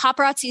the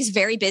paparazzi is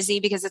very busy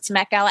because it's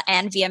Met Gala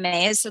and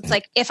VMAs. So it's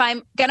like, if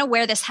I'm going to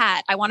wear this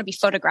hat, I want to be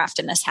photographed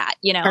in this hat,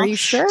 you know? Are you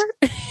sure?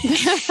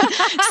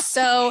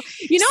 So,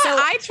 You know what?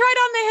 I tried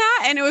on the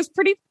hat and it was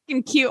pretty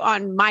fucking cute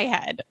on my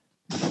head.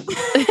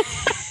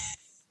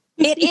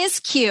 it is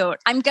cute.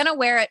 I'm going to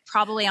wear it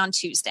probably on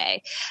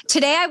Tuesday.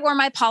 Today, I wore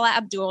my Paula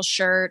Abdul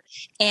shirt.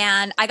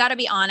 And I got to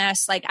be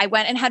honest, like, I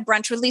went and had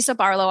brunch with Lisa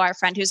Barlow, our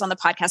friend who's on the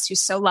podcast,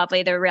 who's so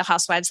lovely. The Real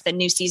Housewives, the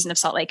new season of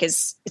Salt Lake it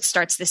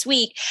starts this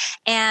week.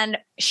 And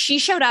she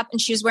showed up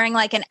and she was wearing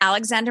like an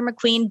Alexander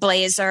McQueen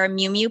blazer,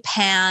 Miu Miu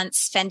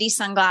pants, Fendi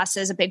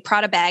sunglasses, a big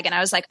Prada bag. And I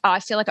was like, oh, I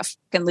feel like a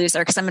fucking loser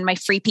because I'm in my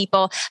Free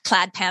People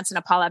plaid pants and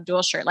a Paula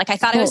Abdul shirt. Like, I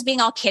thought I was being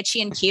all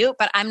kitschy and cute,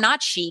 but I'm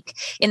not chic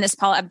in this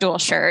Paula Abdul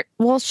shirt.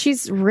 Well,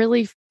 she's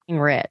really f***ing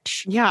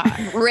rich.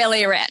 Yeah.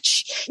 Really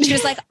rich. She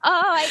was like,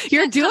 oh,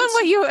 You're doing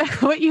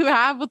what you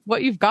have with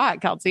what you've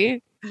got,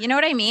 Kelty. You know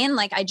what I mean?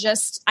 Like,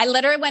 I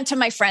literally went to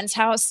my friend's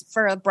house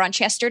for a brunch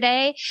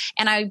yesterday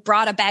and I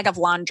brought a bag of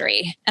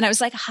laundry and I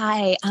was like,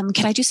 hi,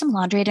 can I do some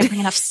laundry? I didn't bring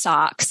enough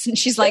socks. And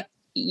she's like,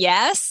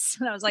 yes.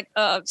 And I was like,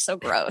 oh, so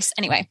gross.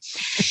 Anyway.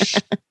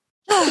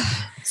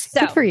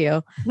 Good for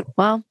you.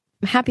 Well,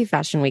 happy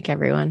Fashion Week,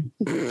 everyone.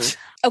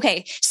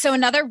 Okay. So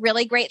another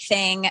really great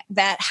thing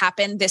that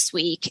happened this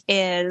week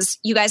is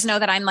you guys know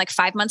that I'm like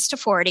 5 months to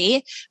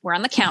 40. We're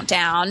on the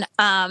countdown.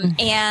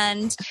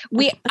 And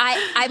we're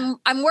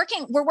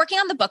working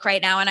on the book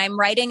right now and I'm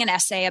writing an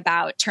essay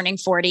about turning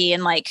 40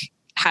 and like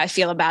how I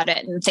feel about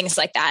it and things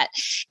like that.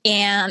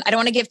 And I don't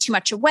want to give too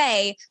much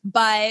away,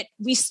 but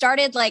we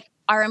started like,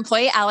 our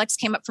employee Alex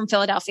came up from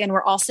Philadelphia and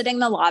we're all sitting in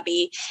the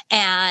lobby.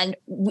 And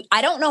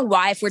I don't know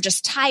why, if we're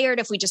just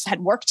tired, if we just had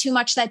worked too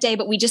much that day,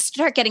 but we just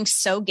start getting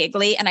so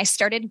giggly. And I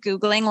started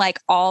Googling like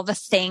all the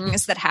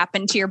things that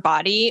happen to your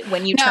body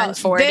when you turn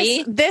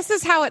 40. This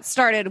is how it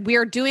started. We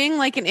are doing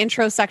like an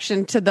intro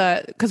section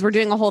because we're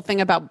doing a whole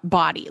thing about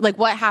body, like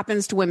what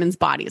happens to women's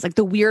bodies, like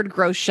the weird,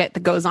 gross shit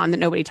that goes on that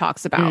nobody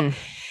talks about.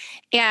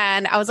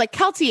 And I was like,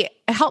 Kelty,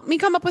 help me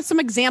come up with some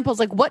examples.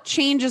 Like what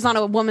changes on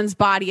a woman's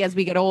body as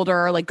we get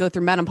older or like go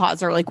through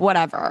menopause or like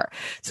whatever.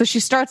 So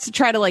she starts to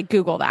try to like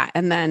Google that.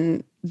 And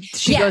then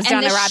she goes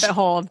down the rabbit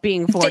hole of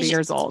being 40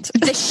 years old.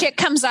 The shit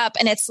comes up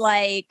and it's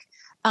like,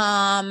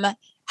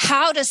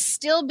 how to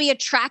still be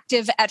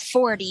attractive at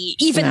 40,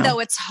 even though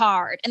it's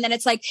hard. And then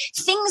it's like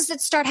things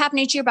that start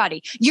happening to your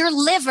body. Your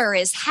liver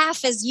is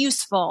half as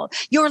useful.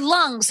 Your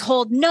lungs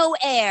hold no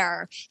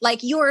air.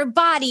 Like your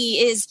body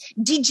is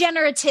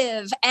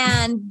degenerative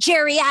and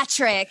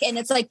geriatric. And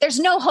it's like, there's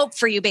no hope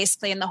for you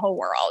basically in the whole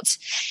world.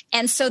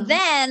 And so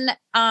then,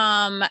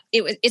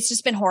 it's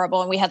just been horrible.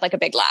 And we had like a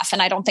big laugh.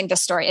 And I don't think the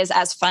story is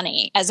as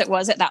funny as it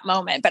was at that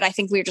moment, but I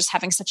think we were just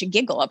having such a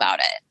giggle about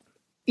it.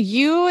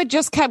 You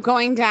just kept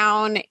going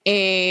down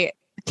a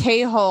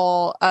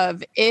K-hole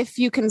of if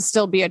you can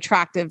still be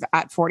attractive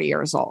at 40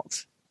 years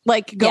old.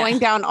 Like going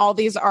down all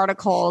these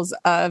articles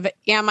of,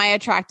 am I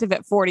attractive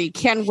at 40?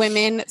 Can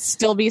women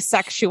still be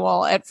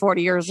sexual at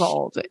 40 years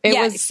old?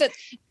 So,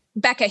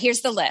 Becca,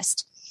 here's the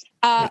list.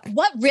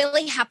 What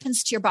really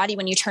happens to your body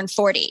when you turn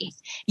 40?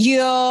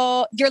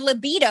 Your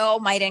libido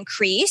might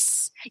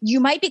increase.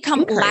 You might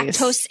become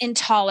lactose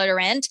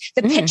intolerant.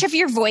 The pitch of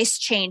your voice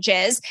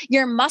changes.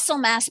 Your muscle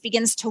mass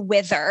begins to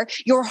wither.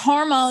 Your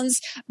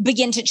hormones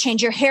begin to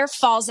change. Your hair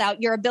falls out.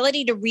 Your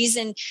ability to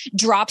reason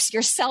drops.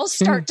 Your cells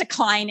start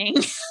declining.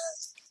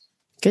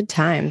 Good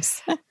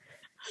times.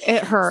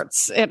 It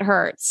hurts.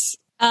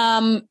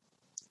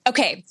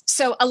 Okay,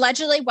 so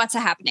allegedly, what's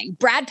happening?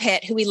 Brad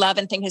Pitt, who we love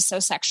and think is so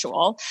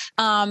sexual,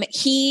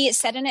 he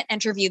said in an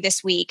interview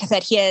this week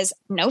that he has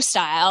no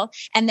style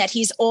and that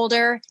he's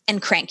older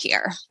and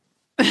crankier.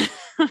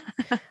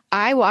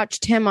 I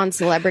watched him on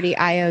Celebrity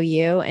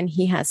IOU and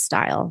he has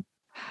style.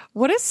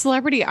 What is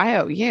Celebrity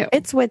IOU?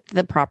 It's with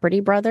the Property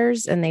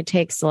Brothers, and they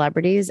take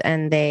celebrities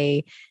and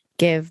they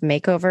give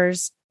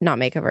makeovers, not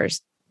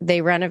makeovers.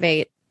 They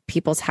renovate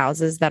people's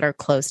houses that are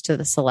close to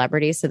the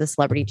celebrity. So the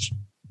celebrity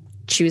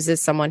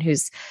chooses someone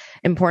who's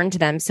important to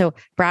them. So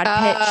Brad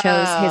Pitt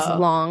chose his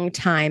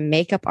longtime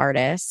makeup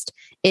artist.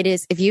 It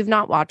is, if you've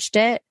not watched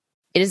it,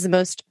 it is the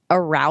most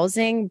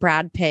arousing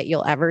Brad Pitt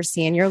you'll ever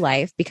see in your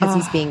life because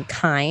he's being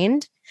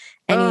kind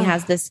and he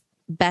has this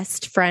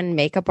best friend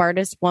makeup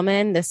artist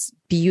woman, this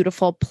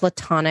beautiful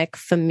platonic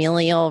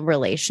familial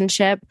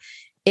relationship.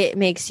 It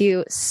makes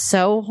you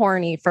so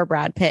horny for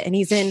Brad Pitt, and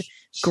he's in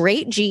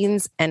great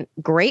jeans and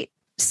great,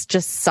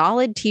 just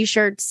solid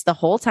t-shirts the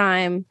whole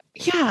time.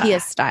 Yeah. He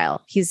has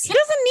style. He doesn't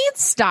need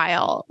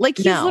style. Like,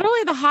 he's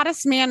literally the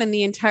hottest man in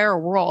the entire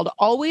world.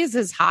 Always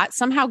is hot.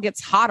 Somehow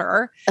gets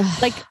hotter.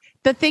 Like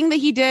the thing that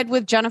he did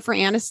with Jennifer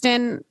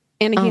Aniston,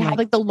 and he had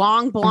like the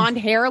long blonde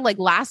hair like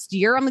last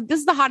year. I'm like, this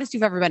is the hottest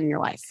you've ever been in your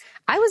life.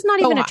 I was not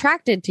even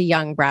attracted to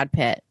young Brad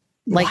Pitt.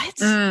 Like,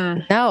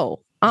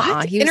 no. He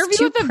was Interview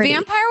too with the pretty.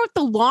 vampire with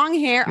the long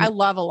hair. I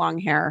love a long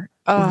hair.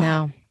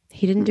 No,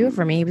 he didn't do it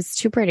for me. He was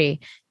too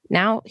pretty.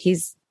 Now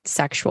he's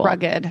sexual,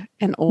 rugged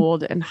and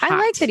old and hot. I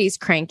like that he's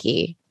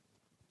cranky.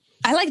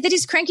 I like that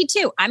he's cranky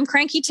too. I'm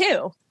cranky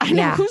too. I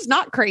know who's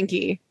not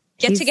cranky.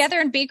 Get together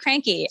and be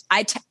cranky.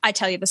 I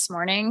tell you, this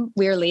morning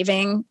we were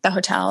leaving the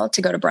hotel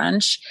to go to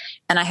brunch,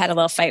 and I had a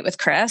little fight with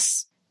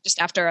Chris just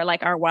after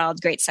like our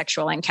wild, great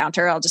sexual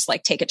encounter. I'll just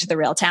like take it to the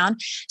real town.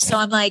 So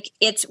I'm like,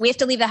 we have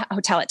to leave the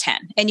hotel at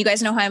 10, and you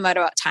guys know how I'm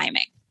about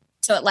timing.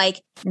 So at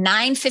like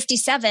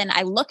 9:57,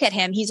 I look at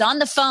him. He's on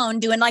the phone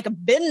doing like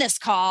business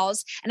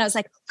calls. And I was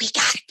like, we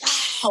gotta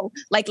go.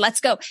 Like,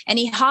 let's go. And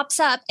he hops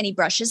up and he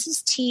brushes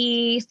his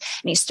teeth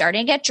and he's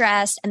starting to get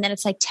dressed. And then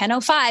it's like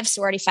 10:05.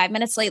 So we're already 5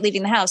 minutes late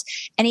leaving the house.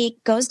 And he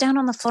goes down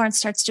on the floor and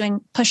starts doing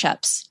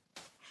push-ups.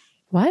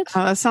 What?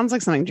 Oh, that sounds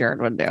like something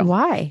Jared would do.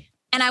 Why?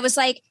 And I was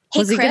like, hey,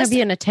 was he Chris, going to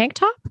be in a tank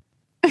top?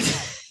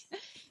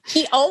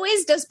 He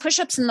always does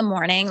push-ups in the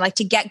morning, like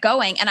to get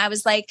going. And I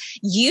was like,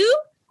 you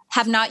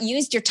have not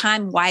used your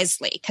time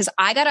wisely, because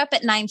I got up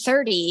at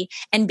 9:30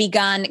 and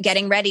begun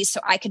getting ready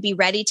so I could be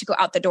ready to go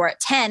out the door at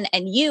 10.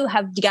 And you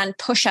have begun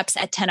push-ups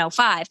at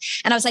 10:05.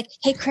 And I was like,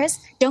 hey, Chris,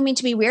 don't mean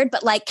to be weird,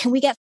 but like, can we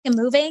get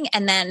moving?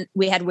 And then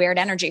we had weird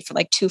energy for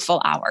like 2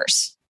 full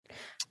hours.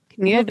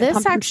 Well,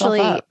 this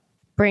actually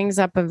brings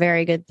up a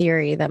very good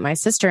theory that my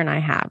sister and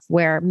I have,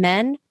 where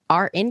men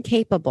are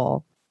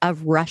incapable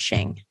of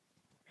rushing.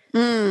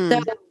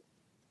 So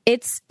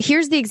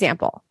here's the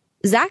example.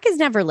 Zach is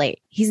never late.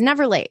 He's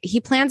never late.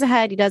 He plans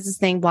ahead. He does his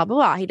thing, blah, blah,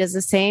 blah. He does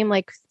the same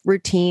like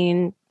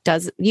routine,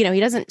 he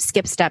doesn't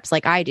skip steps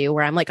like I do,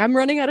 where I'm like, I'm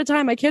running out of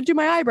time. I can't do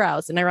my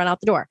eyebrows. And I run out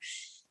the door.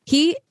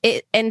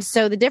 And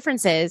so the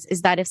difference is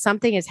that if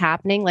something is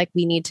happening, like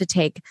we need to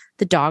take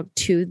the dog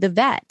to the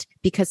vet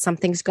because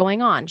something's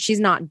going on. She's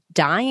not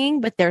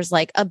dying, but there's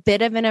like a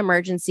bit of an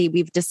emergency.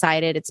 We've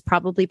decided it's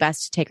probably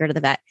best to take her to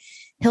the vet.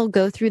 He'll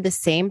go through the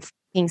same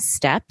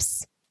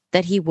steps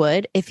that he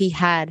would if he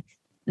had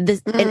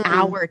an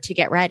hour to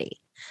get ready.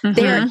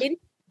 They're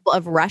incapable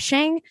of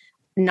rushing,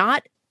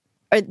 or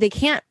they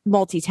can't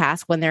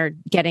multitask when they're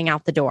getting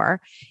out the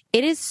door.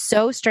 It is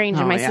so strange.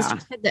 And my sister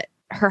said that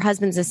her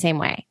husband's the same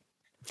way.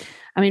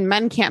 I mean,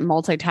 men can't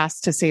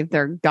multitask to save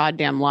their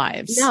goddamn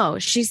lives. No,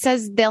 she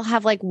says they'll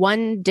have like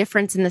one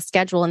difference in the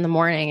schedule in the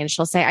morning, and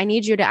she'll say, I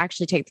need you to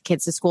actually take the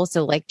kids to school.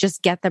 So like,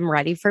 just get them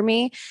ready for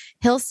me.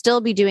 He'll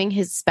still be doing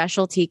his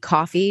specialty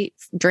coffee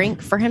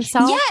drink for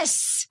himself.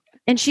 Yes.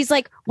 And she's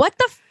like, what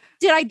the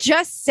did I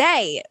just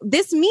say?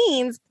 This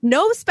means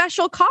no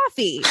special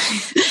coffee.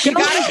 You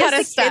gotta cut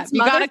a step.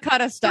 You gotta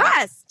cut a step.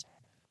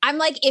 I'm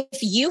like,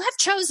 if you have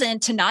chosen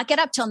to not get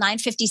up till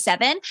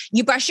 9:57,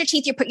 you brush your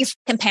teeth, you put your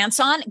fucking pants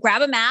on,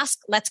 grab a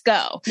mask, let's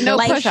go. No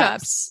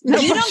push-ups.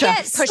 You don't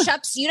get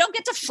push-ups. You don't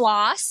get to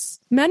floss.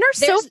 Men are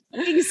so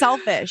fucking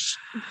selfish.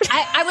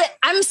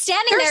 I'm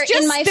standing there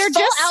in my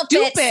full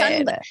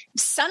outfit,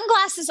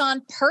 sunglasses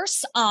on,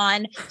 purse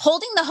on,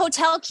 holding the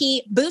hotel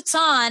key, boots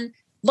on,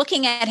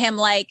 looking at him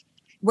like,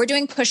 we're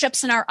doing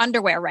push-ups in our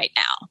underwear right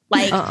now.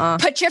 Like,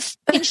 put your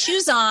fucking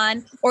shoes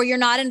on or you're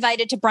not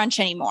invited to brunch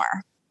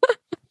anymore.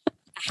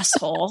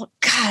 Asshole.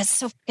 God,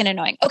 so fucking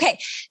annoying. Okay,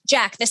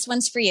 Jack, this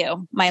one's for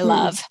you, my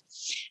love.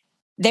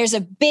 There's a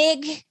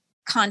big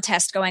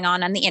contest going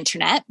on the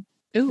internet.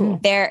 Ooh.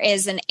 There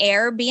is an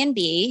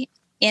Airbnb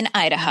in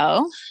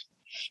Idaho,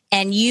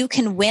 and you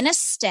can win a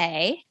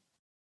stay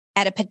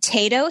at a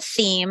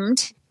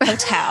potato-themed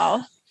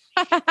hotel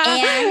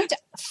and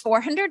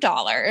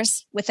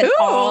 $400 with an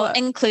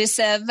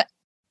all-inclusive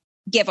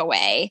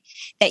giveaway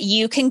that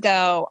you can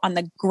go on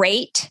the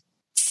Great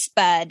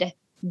Spud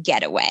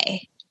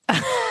Getaway.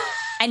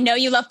 I know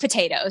you love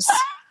potatoes.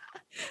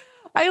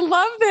 I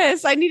love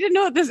this. I need to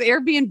know what this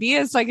Airbnb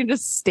is so I can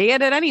just stay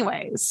at it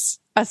anyways.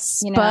 A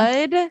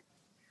spud.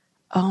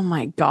 Oh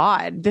my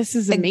God. This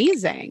is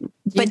amazing.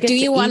 But do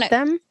you want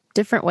them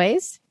different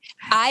ways?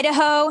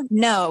 Idaho?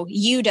 No,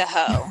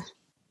 Udaho.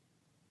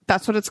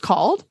 That's what it's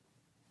called?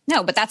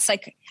 No, but that's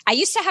like, I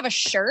used to have a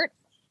shirt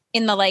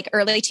in the like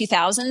early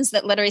 2000s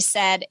that literally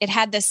said it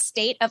had the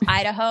state of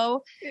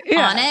Idaho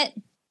on it.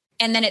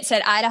 And then it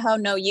said Idaho,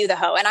 no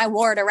Udaho. And I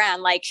wore it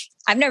around. Like,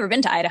 I've never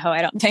been to Idaho,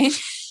 I don't think.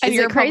 And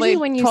you're crazy probably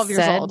when you 12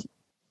 years old.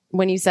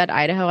 When you said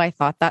Idaho, I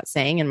thought that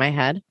saying in my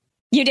head.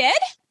 You did?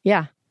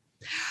 Yeah.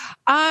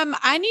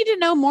 I need to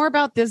know more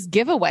about this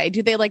giveaway.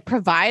 Do they like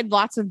provide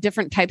lots of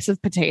different types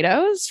of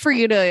potatoes for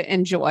you to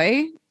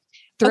enjoy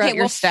throughout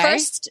your stay?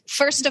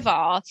 First of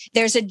all,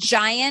 there's a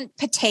giant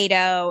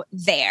potato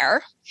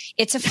there.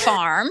 It's a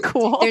farm.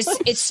 Cool.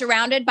 It's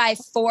surrounded by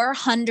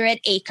 400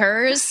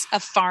 acres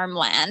of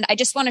farmland. I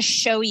just want to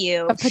show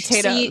you. Of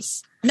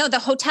potatoes. No, the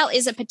hotel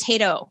is a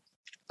potato.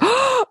 Do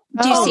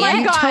you see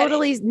it? I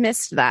totally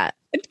missed that.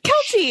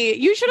 Kelty,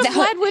 you should have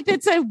led with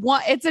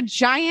it's a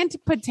giant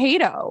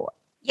potato.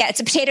 Yeah, it's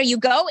a potato. You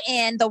go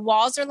in, the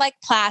walls are like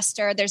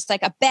plaster. There's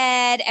like a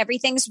bed,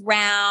 everything's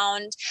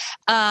round.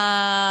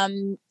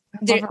 Anything.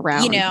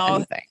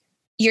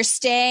 You're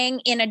staying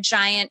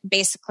in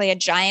basically a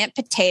giant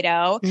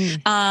potato.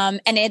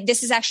 And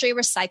this is actually a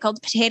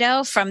recycled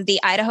potato from the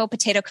Idaho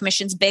Potato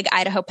Commission's Big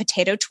Idaho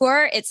Potato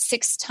Tour. It's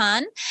 6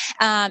 tons.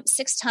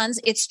 6 tons.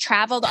 It's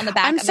traveled on the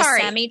back of a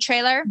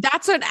semi-trailer.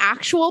 That's an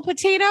actual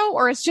potato,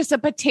 or it's just a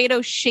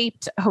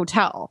potato-shaped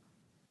hotel?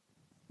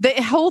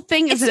 The whole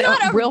thing is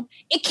real.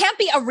 It can't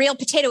be a real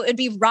potato. It would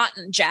be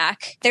rotten,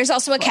 Jack. There's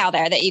also a cow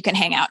there that you can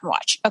hang out and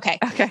watch. Okay.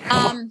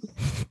 Cool.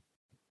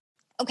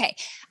 Okay.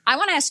 I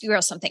want to ask you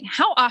girls something.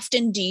 How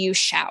often do you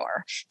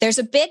shower? There's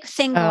a big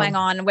thing going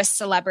on with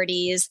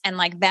celebrities and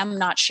like them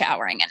not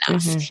showering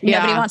enough.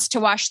 Nobody wants to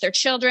wash their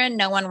children.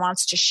 No one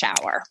wants to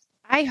shower.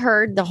 I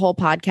heard the whole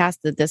podcast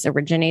that this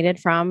originated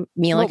from.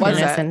 Mila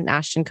Kunis and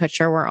Ashton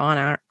Kutcher were on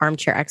our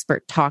Armchair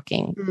Expert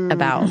talking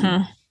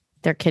about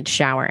their kids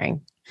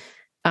showering.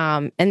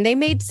 And they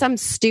made some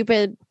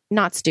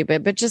not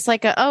stupid, but just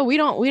like we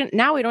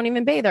don't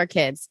even bathe our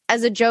kids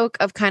as a joke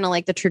of kind of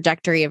like the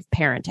trajectory of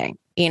parenting,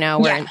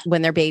 where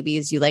when they're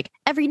babies, you like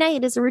every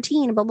night is a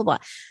routine, blah, blah, blah.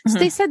 So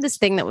they said this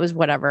thing that was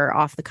whatever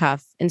off the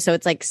cuff. And so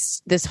it's like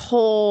this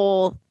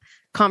whole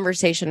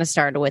conversation has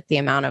started with the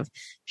amount of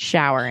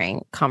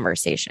showering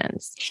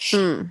conversations.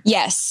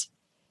 Yes.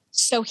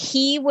 So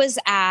he was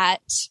at,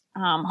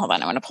 hold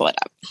on, I want to pull it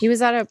up. He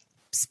was at a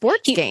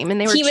sports game and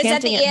they were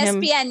chanting at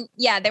him.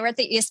 Yeah, they were at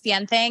the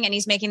ESPN thing and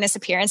he's making this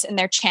appearance and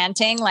they're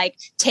chanting like,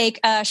 take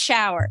a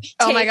shower.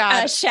 Oh my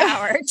God. A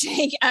shower.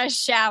 Take a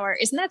shower.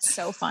 Isn't that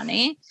so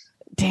funny?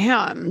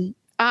 Damn.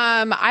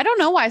 I don't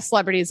know why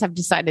celebrities have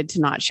decided to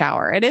not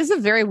shower. It is a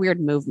very weird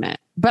movement,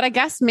 but I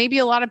guess maybe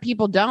a lot of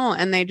people don't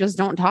and they just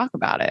don't talk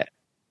about it.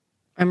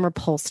 I'm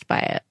repulsed by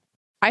it.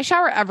 I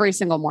shower every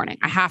single morning.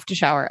 I have to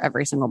shower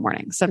every single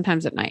morning,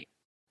 sometimes at night.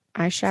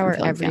 I shower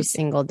every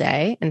single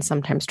day and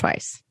sometimes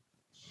twice.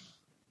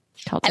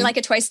 I like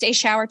a twice-a-day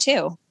shower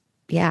too.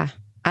 Yeah.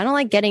 I don't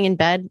like getting in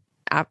bed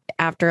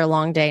after a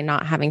long day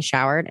not having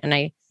showered.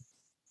 And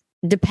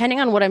depending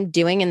on what I'm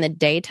doing in the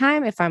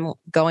daytime, if I'm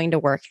going to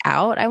work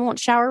out, I won't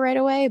shower right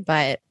away,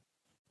 but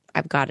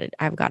I've got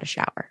to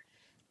shower.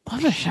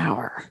 Love a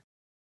shower.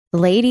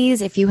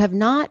 Ladies, if you have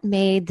not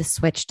made the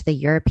switch to the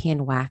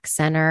European Wax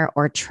Center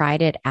or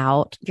tried it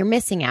out, you're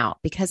missing out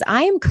because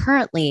I am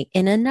currently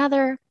in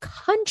another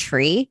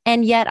country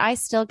and yet I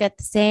still get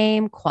the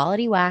same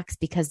quality wax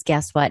because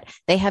guess what?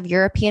 They have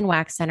European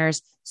Wax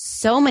Centers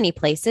so many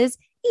places,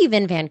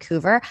 even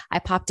Vancouver. I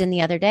popped in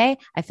the other day.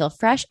 I feel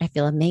fresh. I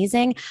feel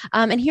amazing.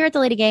 And here at the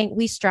Lady Gang,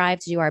 we strive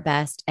to do our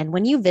best. And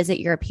when you visit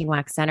European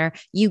Wax Center,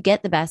 you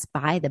get the best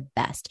by the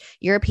best.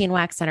 European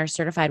Wax Center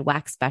certified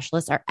wax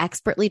specialists are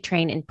expertly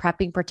trained in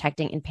prepping,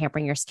 protecting, and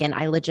pampering your skin.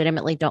 I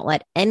legitimately don't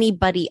let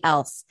anybody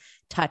else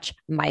touch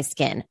my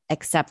skin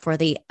except for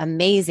the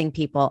amazing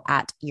people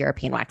at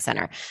European Wax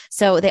Center.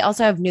 So they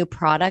also have new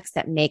products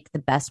that make the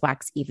best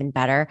wax even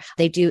better.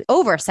 They do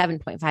over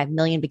 7.5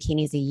 million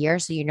bikinis a year.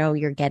 So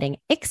you're getting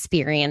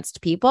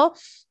experienced people.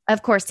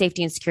 Of course,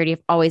 safety and security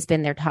have always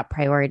been their top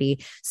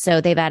priority.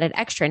 So they've added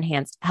extra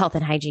enhanced health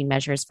and hygiene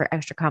measures for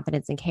extra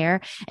confidence and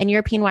care. And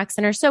European Wax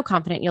Center is so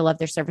confident you'll love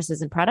their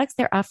services and products.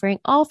 They're offering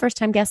all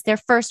first-time guests their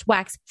first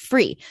wax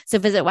free. So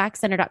visit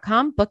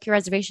waxcenter.com, book your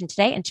reservation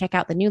today, and check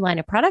out the new line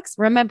of products.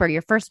 Remember,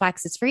 your first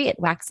wax is free at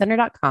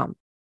waxcenter.com.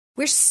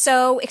 We're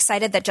so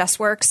excited that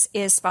JustWorks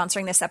is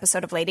sponsoring this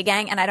episode of Lady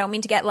Gang. And I don't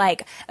mean to get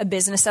like a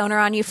business owner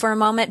on you for a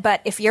moment, but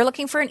if you're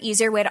looking for an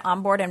easier way to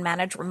onboard and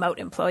manage remote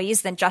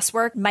employees, then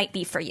JustWorks might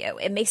be for you.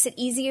 It makes it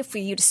easier for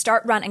you to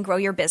start, run, and grow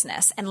your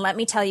business. And let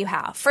me tell you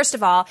how. First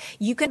of all,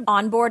 you can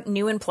onboard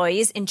new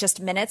employees in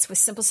just minutes with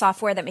simple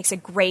software that makes a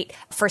great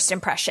first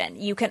impression.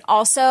 You can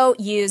also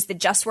use the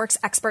JustWorks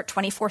Expert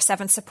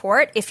 24/7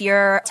 support if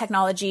your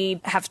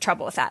technology have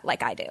trouble with that,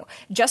 like I do.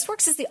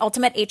 JustWorks is the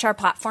ultimate HR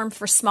platform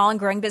for small and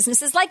growing businesses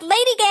businesses like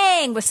Lady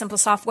Gang with simple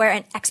software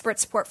and expert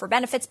support for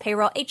benefits,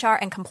 payroll, HR,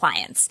 and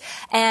compliance.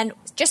 And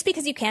just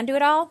because you can do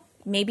it all,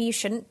 maybe you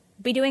shouldn't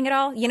be doing it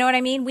all. You know what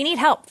I mean? We need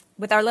help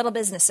with our little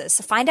businesses.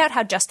 So find out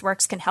how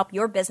JustWorks can help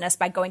your business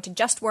by going to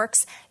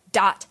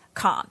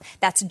justworks.com.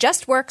 That's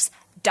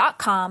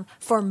justworks.com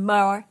for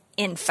more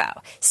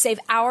info. Save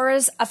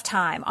hours of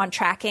time on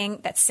tracking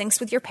that syncs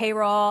with your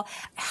payroll,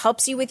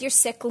 helps you with your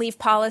sick leave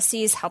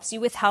policies, helps you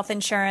with health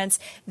insurance.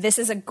 This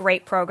is a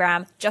great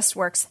program.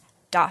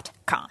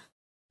 Justworks.com.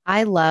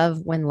 I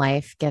love when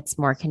life gets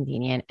more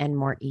convenient and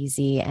more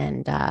easy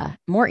and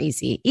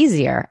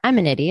easier. I'm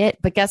an idiot,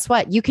 but guess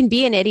what? You can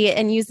be an idiot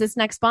and use this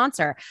next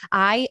sponsor.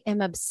 I am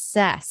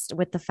obsessed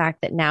with the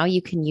fact that now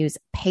you can use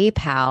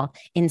PayPal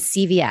in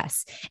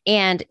CVS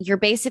and you're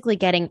basically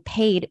getting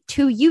paid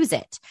to use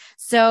it.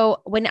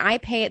 So when I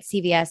pay at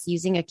CVS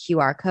using a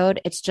QR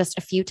code, it's just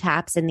a few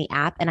taps in the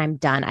app and I'm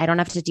done. I don't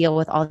have to deal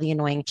with all the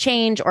annoying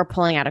change or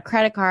pulling out a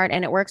credit card,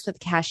 and it works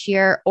with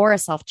cashier or a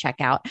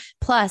self-checkout.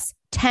 Plus,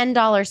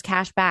 $10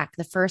 cash back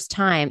the first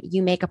time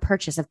you make a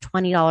purchase of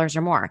 $20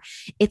 or more.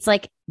 It's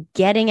like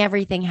getting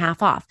everything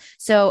half off.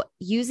 So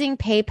using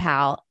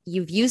PayPal,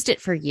 you've used it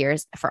for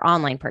years for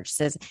online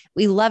purchases.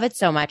 We love it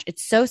so much.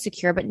 It's so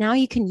secure, but now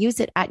you can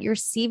use it at your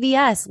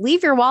CVS.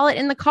 Leave your wallet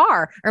in the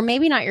car, or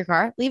maybe not your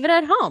car, leave it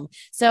at home.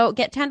 So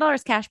get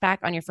 $10 cash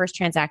back on your first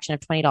transaction of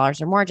 $20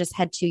 or more. Just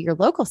head to your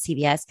local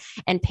CVS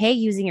and pay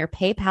using your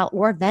PayPal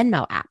or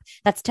Venmo app.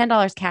 That's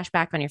 $10 cash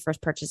back on your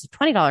first purchase of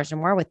 $20 or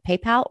more with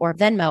PayPal or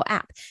Venmo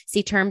app.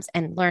 See terms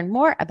and learn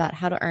more about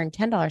how to earn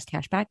 $10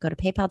 cash back. Go to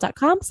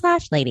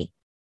paypal.com/lady.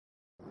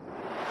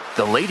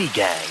 The Lady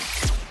Gang.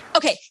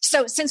 Okay,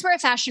 so since we're at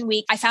Fashion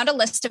Week, I found a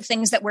list of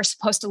things that we're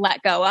supposed to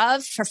let go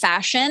of for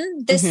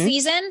fashion this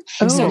season.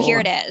 Ooh. So here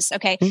it is.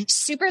 Okay,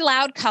 super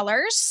loud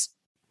colors.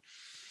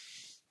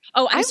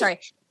 Oh, I'm sorry.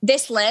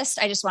 This list,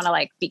 I just want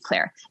to be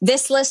clear.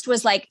 This list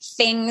was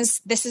things,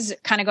 this is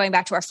kind of going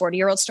back to our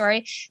 40-year-old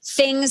story,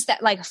 things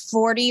that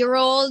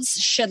 40-year-olds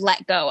should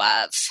let go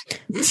of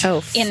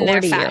in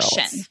their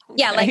fashion.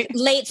 Yeah, right?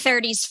 Late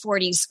 30s,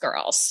 40s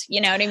girls.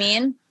 You know what I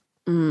mean?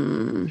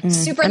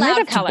 Super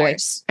loud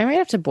colors. I might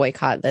have to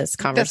boycott this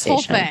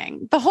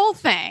conversation. The whole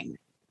thing.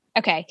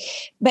 Okay.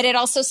 But it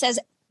also says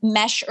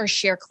mesh or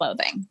sheer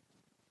clothing.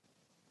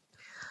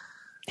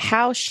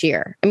 How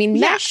sheer? I mean,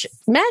 mesh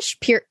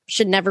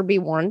should never be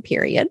worn,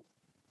 period.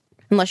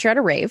 Unless you're at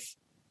a rave.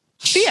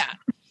 Yeah.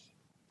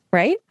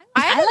 Right?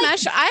 I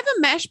have a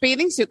mesh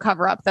bathing suit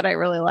cover up that I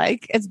really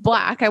like. It's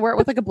black. I wear it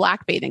with a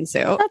black bathing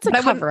suit. That's a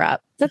cover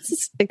up.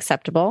 That's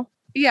acceptable.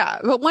 Yeah.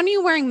 But when are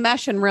you wearing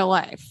mesh in real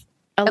life?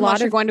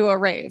 Unless you're going to a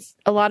rave.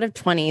 A lot of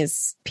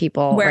 20s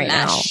people wear right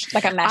mesh, now.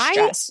 like a mesh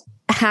dress.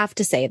 I have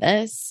to say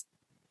this.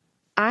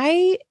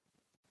 I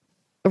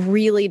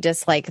really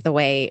dislike the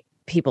way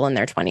people in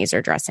their 20s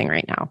are dressing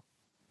right now.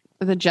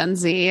 The Gen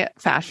Z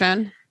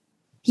fashion.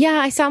 Yeah,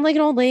 I sound like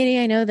an old lady.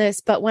 I know this.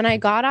 But when I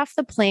got off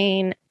the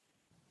plane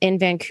in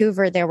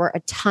Vancouver, there were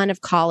a ton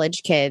of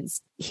college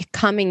kids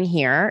coming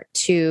here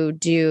to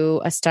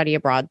do a study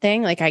abroad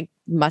thing. I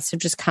must have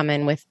just come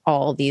in with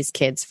all these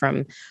kids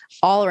from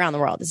all around the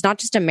world. It's not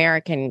just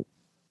American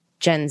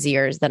Gen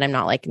Zers that I'm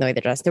not liking the way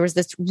they dress. There was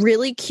this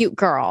really cute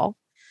girl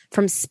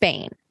from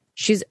Spain.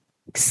 She's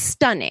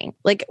stunning.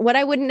 What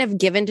I wouldn't have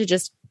given to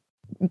just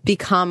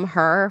become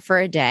her for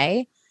a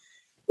day,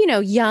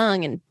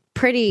 young and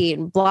pretty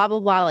and blah, blah,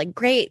 blah,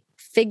 great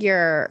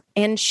figure.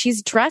 And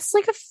she's dressed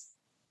like a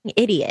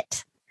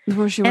idiot.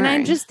 And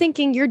I'm just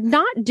thinking, you're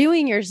not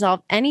doing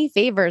yourself any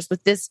favors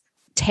with this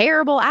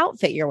terrible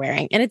outfit you're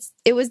wearing. And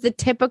it was the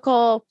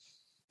typical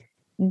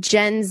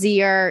Gen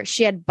Zer.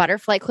 She had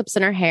butterfly clips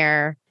in her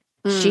hair.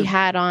 She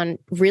had on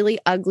really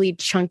ugly,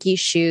 chunky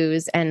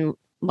shoes and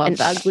an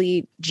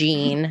ugly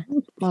jean.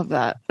 Love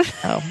that.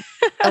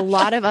 A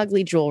lot of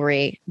ugly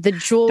jewelry. The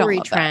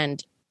jewelry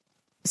trend,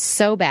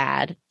 so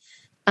bad.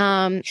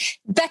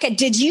 Becca,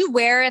 did you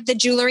wear the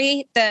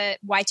jewelry, the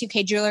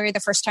Y2K jewelry the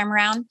first time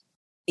around?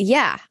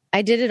 Yeah,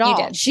 I did it all.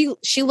 You did.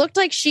 She looked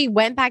like she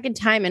went back in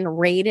time and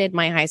raided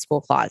my high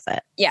school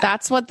closet. Yeah.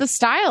 That's what the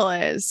style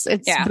is.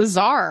 It's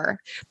bizarre.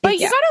 But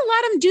you got to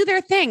let them do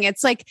their thing.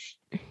 It's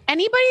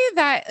anybody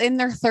that in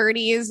their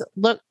 30s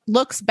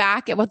looks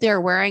back at what they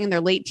were wearing in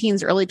their late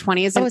teens, early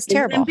 20s and it's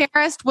terrible.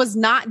 Embarrassed was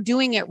not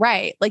doing it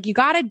right. You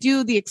got to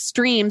do the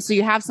extreme so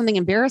you have something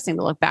embarrassing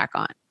to look back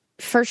on.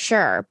 For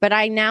sure. But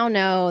I now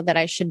know that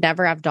I should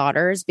never have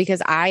daughters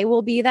because I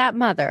will be that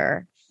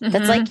mother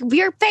that's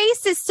your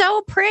face is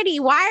so pretty.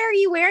 Why are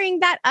you wearing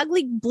that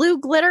ugly blue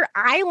glitter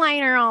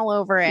eyeliner all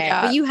over it?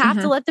 Yeah. But you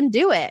have to let them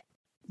do do it.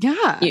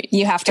 Yeah.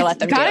 You have to let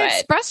them do it. Gotta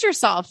express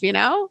yourself,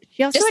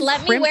 Just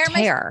let me wear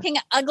my fucking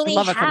ugly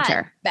Love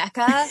hat,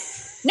 Becca.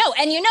 No,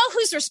 and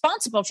who's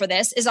responsible for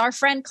this is our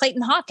friend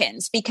Clayton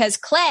Hawkins, because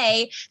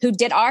Clay, who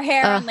did our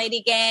hair on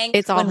Lady Gang.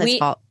 It's all his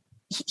fault.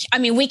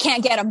 We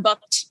can't get him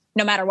booked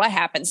no matter what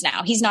happens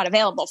now. He's not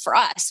available for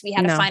us. We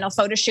had a final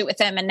photo shoot with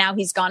him and now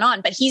he's gone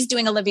on. But he's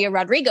doing Olivia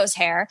Rodrigo's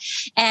hair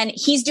and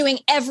he's doing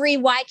every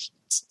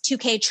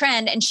Y2K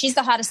trend and she's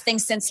the hottest thing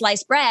since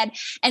sliced bread.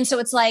 And so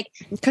it's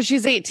because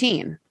she's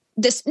 18.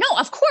 no,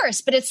 of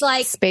course, but it's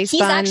like Space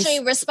he's buns.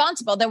 actually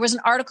responsible. There was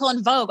an article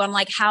in Vogue on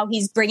like how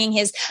he's bringing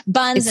his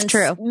buns It's and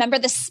true. remember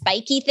the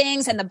spiky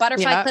things and the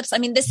butterfly clips. I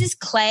mean, this is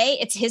Clay.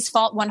 It's his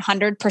fault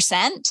 100%.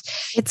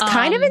 It's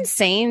kind of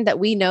insane that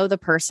we know the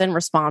person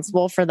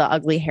responsible for the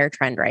ugly hair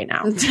trend right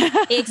now.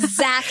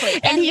 Exactly.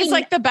 And he's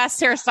like the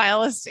best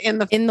hairstylist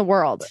in the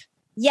world.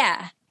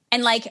 Yeah.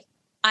 And like,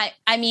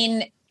 I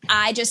mean,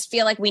 I just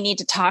feel like we need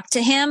to talk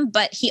to him,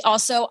 but he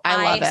also,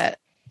 I love it.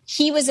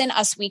 He was in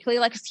Us Weekly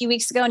like a few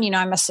weeks ago, and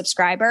I'm a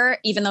subscriber,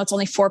 even though it's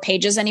only 4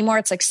 pages anymore.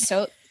 It's like,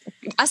 so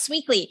Us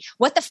Weekly,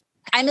 what the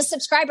I'm a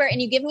subscriber,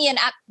 and you give me an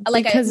app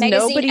like because a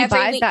magazine nobody every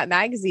buys week. that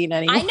magazine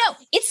anymore. I know,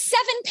 it's 7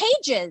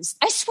 pages.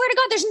 I swear to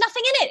God, there's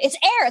nothing in it. It's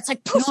air. It's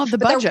like poof. You don't have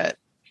the budget.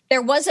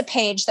 There was a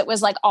page that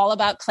was like all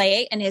about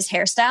Clay and his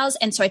hairstyles,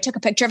 and so I took a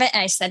picture of it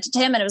and I sent it to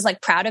him, and it was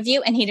like proud of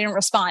you, and he didn't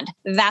respond.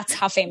 That's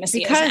how famous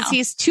he is now. Because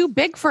he's too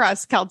big for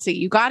us, Kelsey.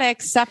 You got to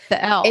accept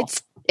the L.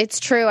 It's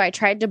true. I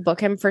tried to book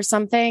him for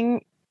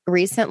something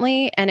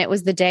recently, and it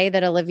was the day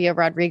that Olivia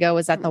Rodrigo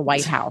was at the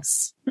White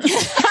House. You're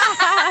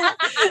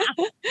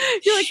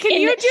like, can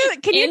you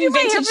do my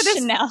hair for this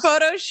Chanel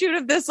photo shoot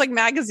of this like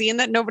magazine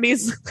that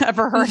nobody's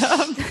ever heard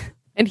of?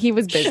 And he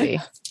was busy.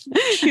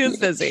 He was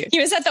busy. He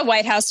was at the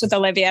White House with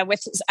Olivia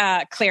with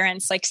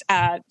clearance, like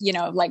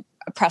like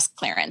a press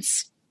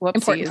clearance. Whoopsies.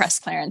 Important press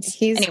clearance.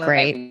 He's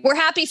great. We're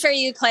happy for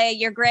you, Clay.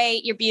 You're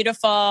great. You're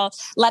beautiful.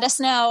 Let us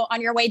know on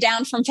your way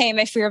down from fame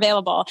if you're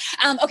available.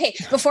 Okay,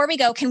 before we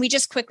go, can we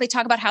just quickly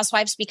talk about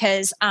Housewives?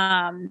 Because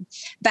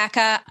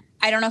Becca,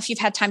 I don't know if you've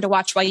had time to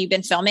watch while you've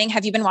been filming.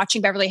 Have you been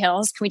watching Beverly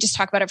Hills? Can we just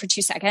talk about it for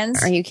 2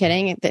 seconds? Are you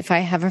kidding? If I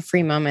have a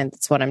free moment,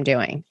 that's what I'm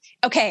doing.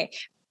 Okay.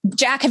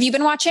 Jack, have you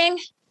been watching?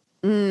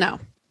 No.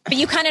 But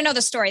you kind of know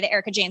the story, the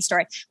Erika Jayne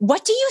story.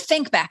 What do you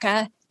think,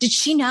 Becca? Did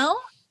she know?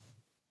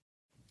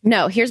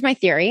 No, here's my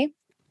theory.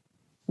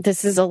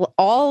 This is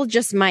all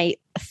just my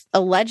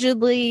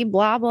allegedly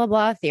blah, blah,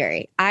 blah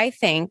theory. I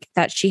think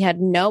that she had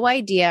no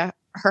idea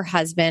her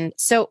husband.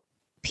 So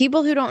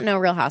people who don't know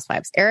Real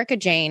Housewives, Erika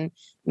Jayne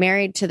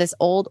married to this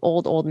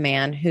old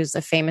man who's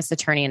a famous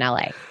attorney in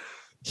LA.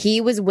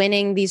 He was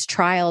winning these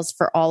trials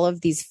for all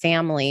of these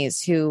families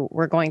who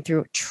were going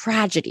through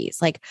tragedies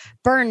like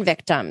burn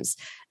victims,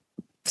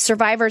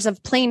 survivors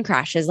of plane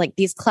crashes, like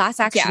these class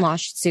action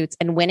lawsuits,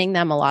 and winning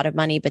them a lot of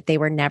money, but they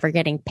were never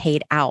getting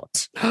paid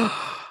out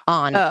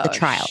on the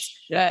trials.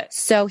 Shit.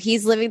 So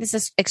he's living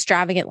this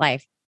extravagant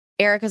life.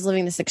 Erica's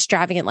living this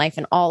extravagant life,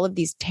 and all of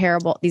these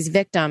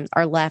victims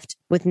are left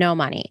with no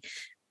money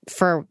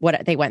for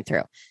what they went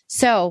through.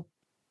 So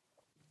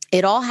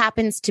it all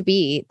happens to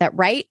be that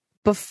right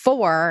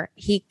before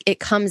it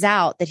comes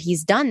out that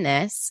he's done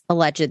this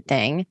alleged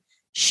thing,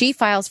 she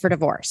files for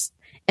divorce.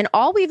 And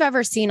all we've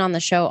ever seen on the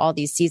show all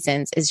these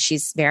seasons is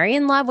she's very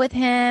in love with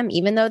him,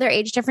 even though their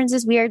age difference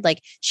is weird.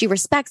 Like, she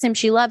respects him.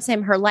 She loves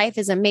him. Her life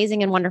is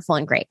amazing and wonderful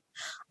and great.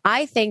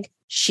 I think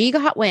she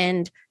got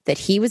wind that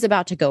he was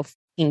about to go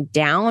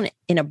down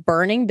in a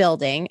burning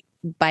building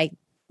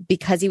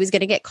because he was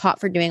going to get caught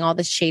for doing all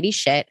this shady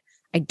shit.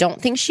 I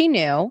don't think she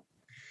knew,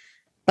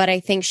 but I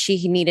think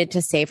she needed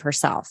to save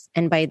herself.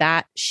 And by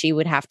that, she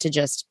would have to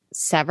just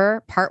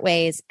part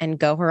ways and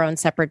go her own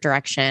separate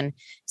direction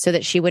so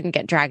that she wouldn't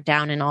get dragged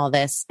down in all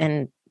this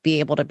and be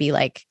able to be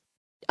like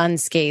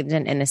unscathed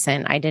and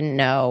innocent. I didn't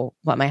know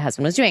what my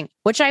husband was doing,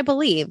 which I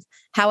believe.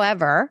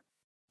 However,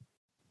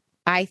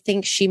 I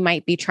think she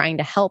might be trying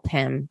to help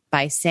him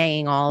by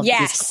saying all of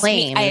these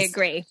claims. I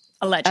agree.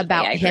 Allegedly,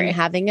 about him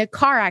having a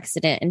car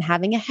accident and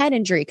having a head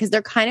injury, because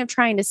they're kind of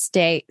trying to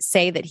say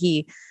that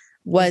he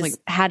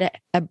had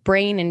a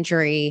brain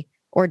injury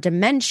or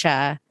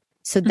dementia.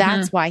 So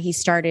that's why he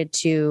started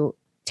to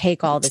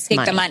take all this money.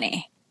 Take the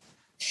money.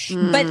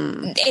 But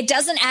it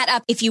doesn't add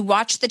up. If you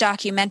watch the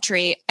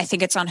documentary, I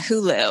think it's on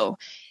Hulu.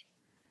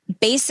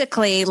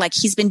 Basically, like,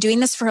 he's been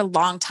doing this for a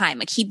long time.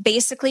 Like, he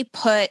basically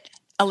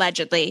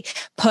allegedly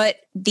put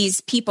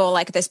these people,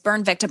 like this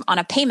burn victim, on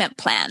a payment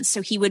plan.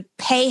 So he would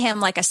pay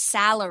him like a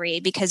salary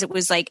because it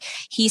was, like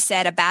he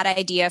said, a bad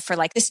idea for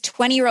like this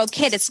 20-year-old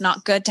kid. It's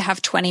not good to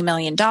have $20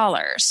 million.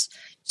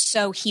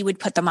 So he would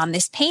put them on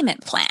this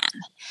payment plan.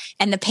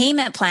 And the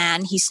payment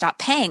plan, he stopped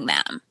paying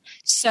them.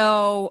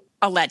 So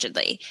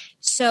allegedly.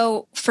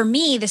 So for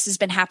me, this has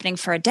been happening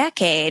for a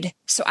decade.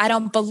 So I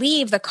don't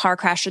believe the car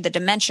crash or the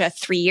dementia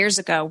 3 years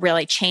ago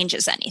really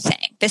changes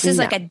anything. This is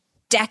like a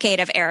decade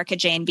of Erika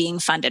Jayne being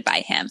funded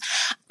by him.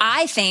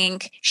 I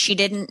think she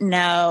didn't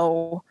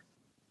know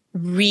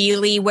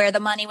really where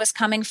the money was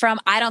coming from.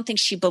 I don't think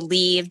she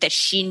believed that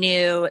she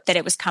knew that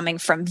it was coming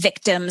from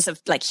victims of,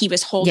 like, he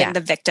was holding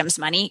the victims'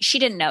 money. She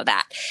didn't know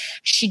that.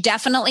 She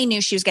definitely knew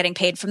she was getting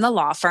paid from the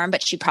law firm,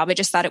 but she probably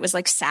just thought it was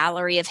like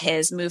salary of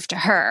his moved to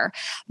her.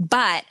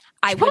 But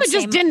I probably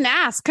just didn't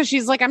ask because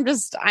she's like, I'm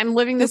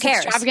living this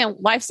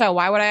extravagant lifestyle.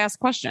 Why would I ask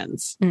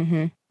questions?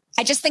 Mm-hmm.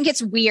 I just think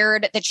it's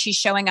weird that she's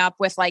showing up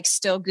with like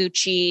still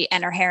Gucci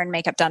and her hair and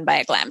makeup done by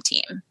a glam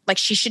team. Like,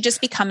 she should just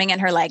be coming in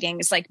her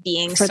leggings, like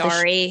being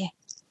sorry.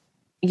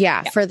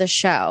 For the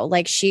show.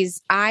 Like,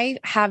 I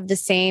have the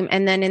same.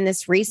 And then in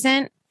this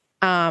recent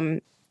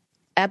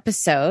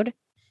episode,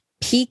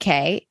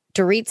 PK,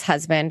 Dorit's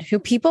husband, who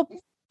people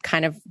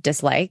kind of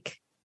dislike,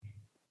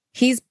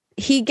 he's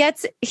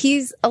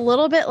a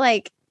little bit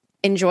like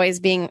enjoys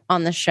being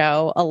on the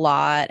show a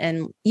lot.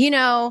 And, you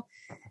know,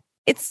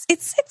 it's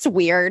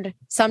weird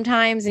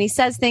sometimes. And he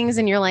says things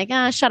and you're like,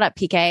 shut up,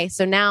 PK.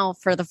 So now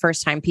for the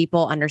first time,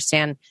 people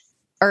understand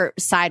or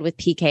side with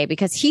PK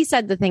because he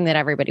said the thing that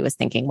everybody was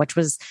thinking, which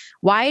was,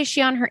 why is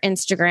she on her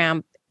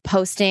Instagram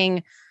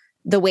posting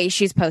the way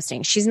she's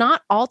posting? She's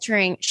not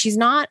altering. She's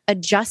not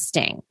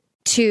adjusting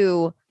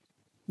to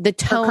the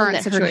tone her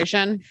current that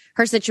situation.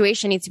 Her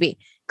situation needs to be.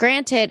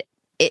 Granted,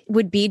 it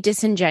would be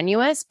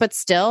disingenuous, but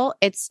still,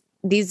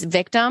 these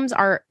victims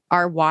are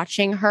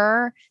watching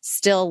her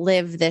still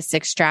live this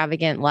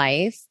extravagant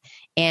life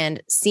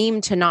and seem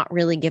to not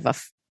really give a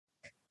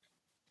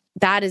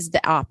that is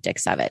the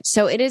optics of it.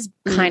 So it is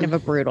kind of a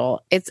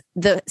brutal.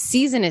 The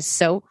season is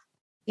so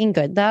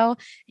good though.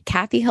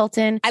 Kathy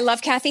Hilton. I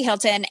love Kathy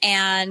Hilton,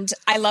 and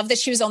I love that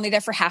she was only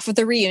there for half of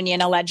the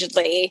reunion,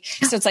 allegedly.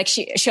 So it's like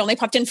she only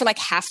popped in for like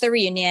half the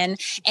reunion.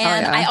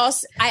 And I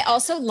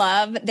also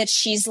love that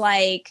she's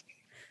like,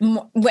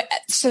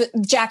 so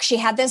Jack, she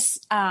had this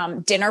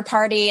dinner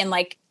party, and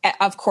like,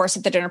 of course,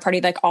 at the dinner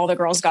party, like all the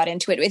girls got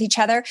into it with each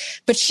other.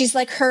 But she's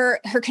like, her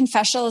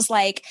confessional is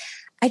like,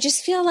 I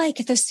just feel like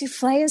the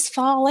souffle is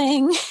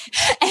falling.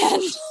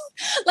 And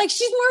like,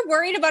 she's more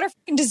worried about her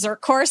fucking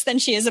dessert course than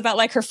she is about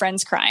like her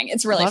friends crying.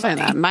 It's really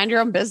funny. That. Mind your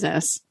own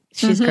business.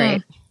 She's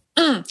great.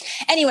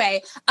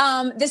 Anyway,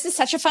 this is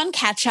such a fun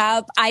catch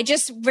up.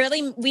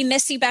 We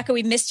miss you, Becca.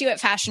 We missed you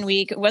at Fashion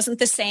Week. It wasn't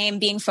the same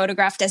being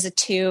photographed as a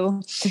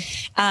 2.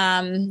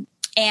 And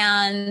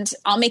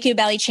I'll make you a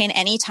belly chain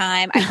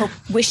anytime. I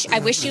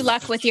wish you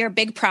luck with your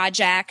big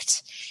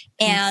project.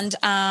 And,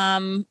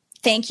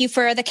 thank you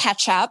for the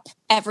catch up,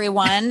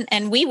 everyone.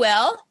 And we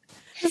will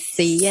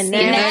see you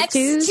next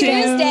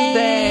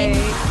Tuesday.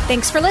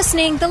 Thanks for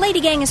listening. The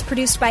Lady Gang is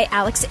produced by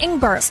Alex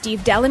Ingber,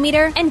 Steve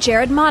Delameter, and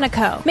Jared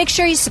Monaco. Make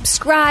sure you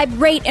subscribe,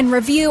 rate, and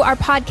review our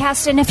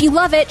podcast. And if you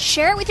love it,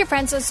 share it with your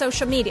friends on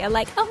social media.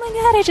 Like, oh my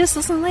God, I just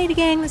listened to Lady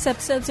Gang. This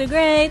episode's so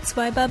great.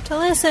 Swipe up to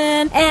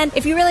listen. And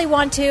if you really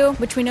want to,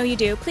 which we know you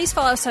do, please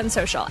follow us on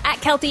social at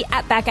Kelty,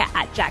 at Becca,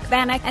 at Jack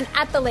Vanek, and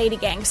at The Lady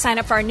Gang. Sign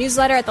up for our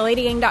newsletter at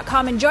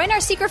theladygang.com and join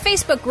our secret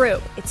Facebook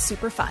group. It's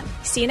super fun.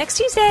 See you next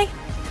Tuesday.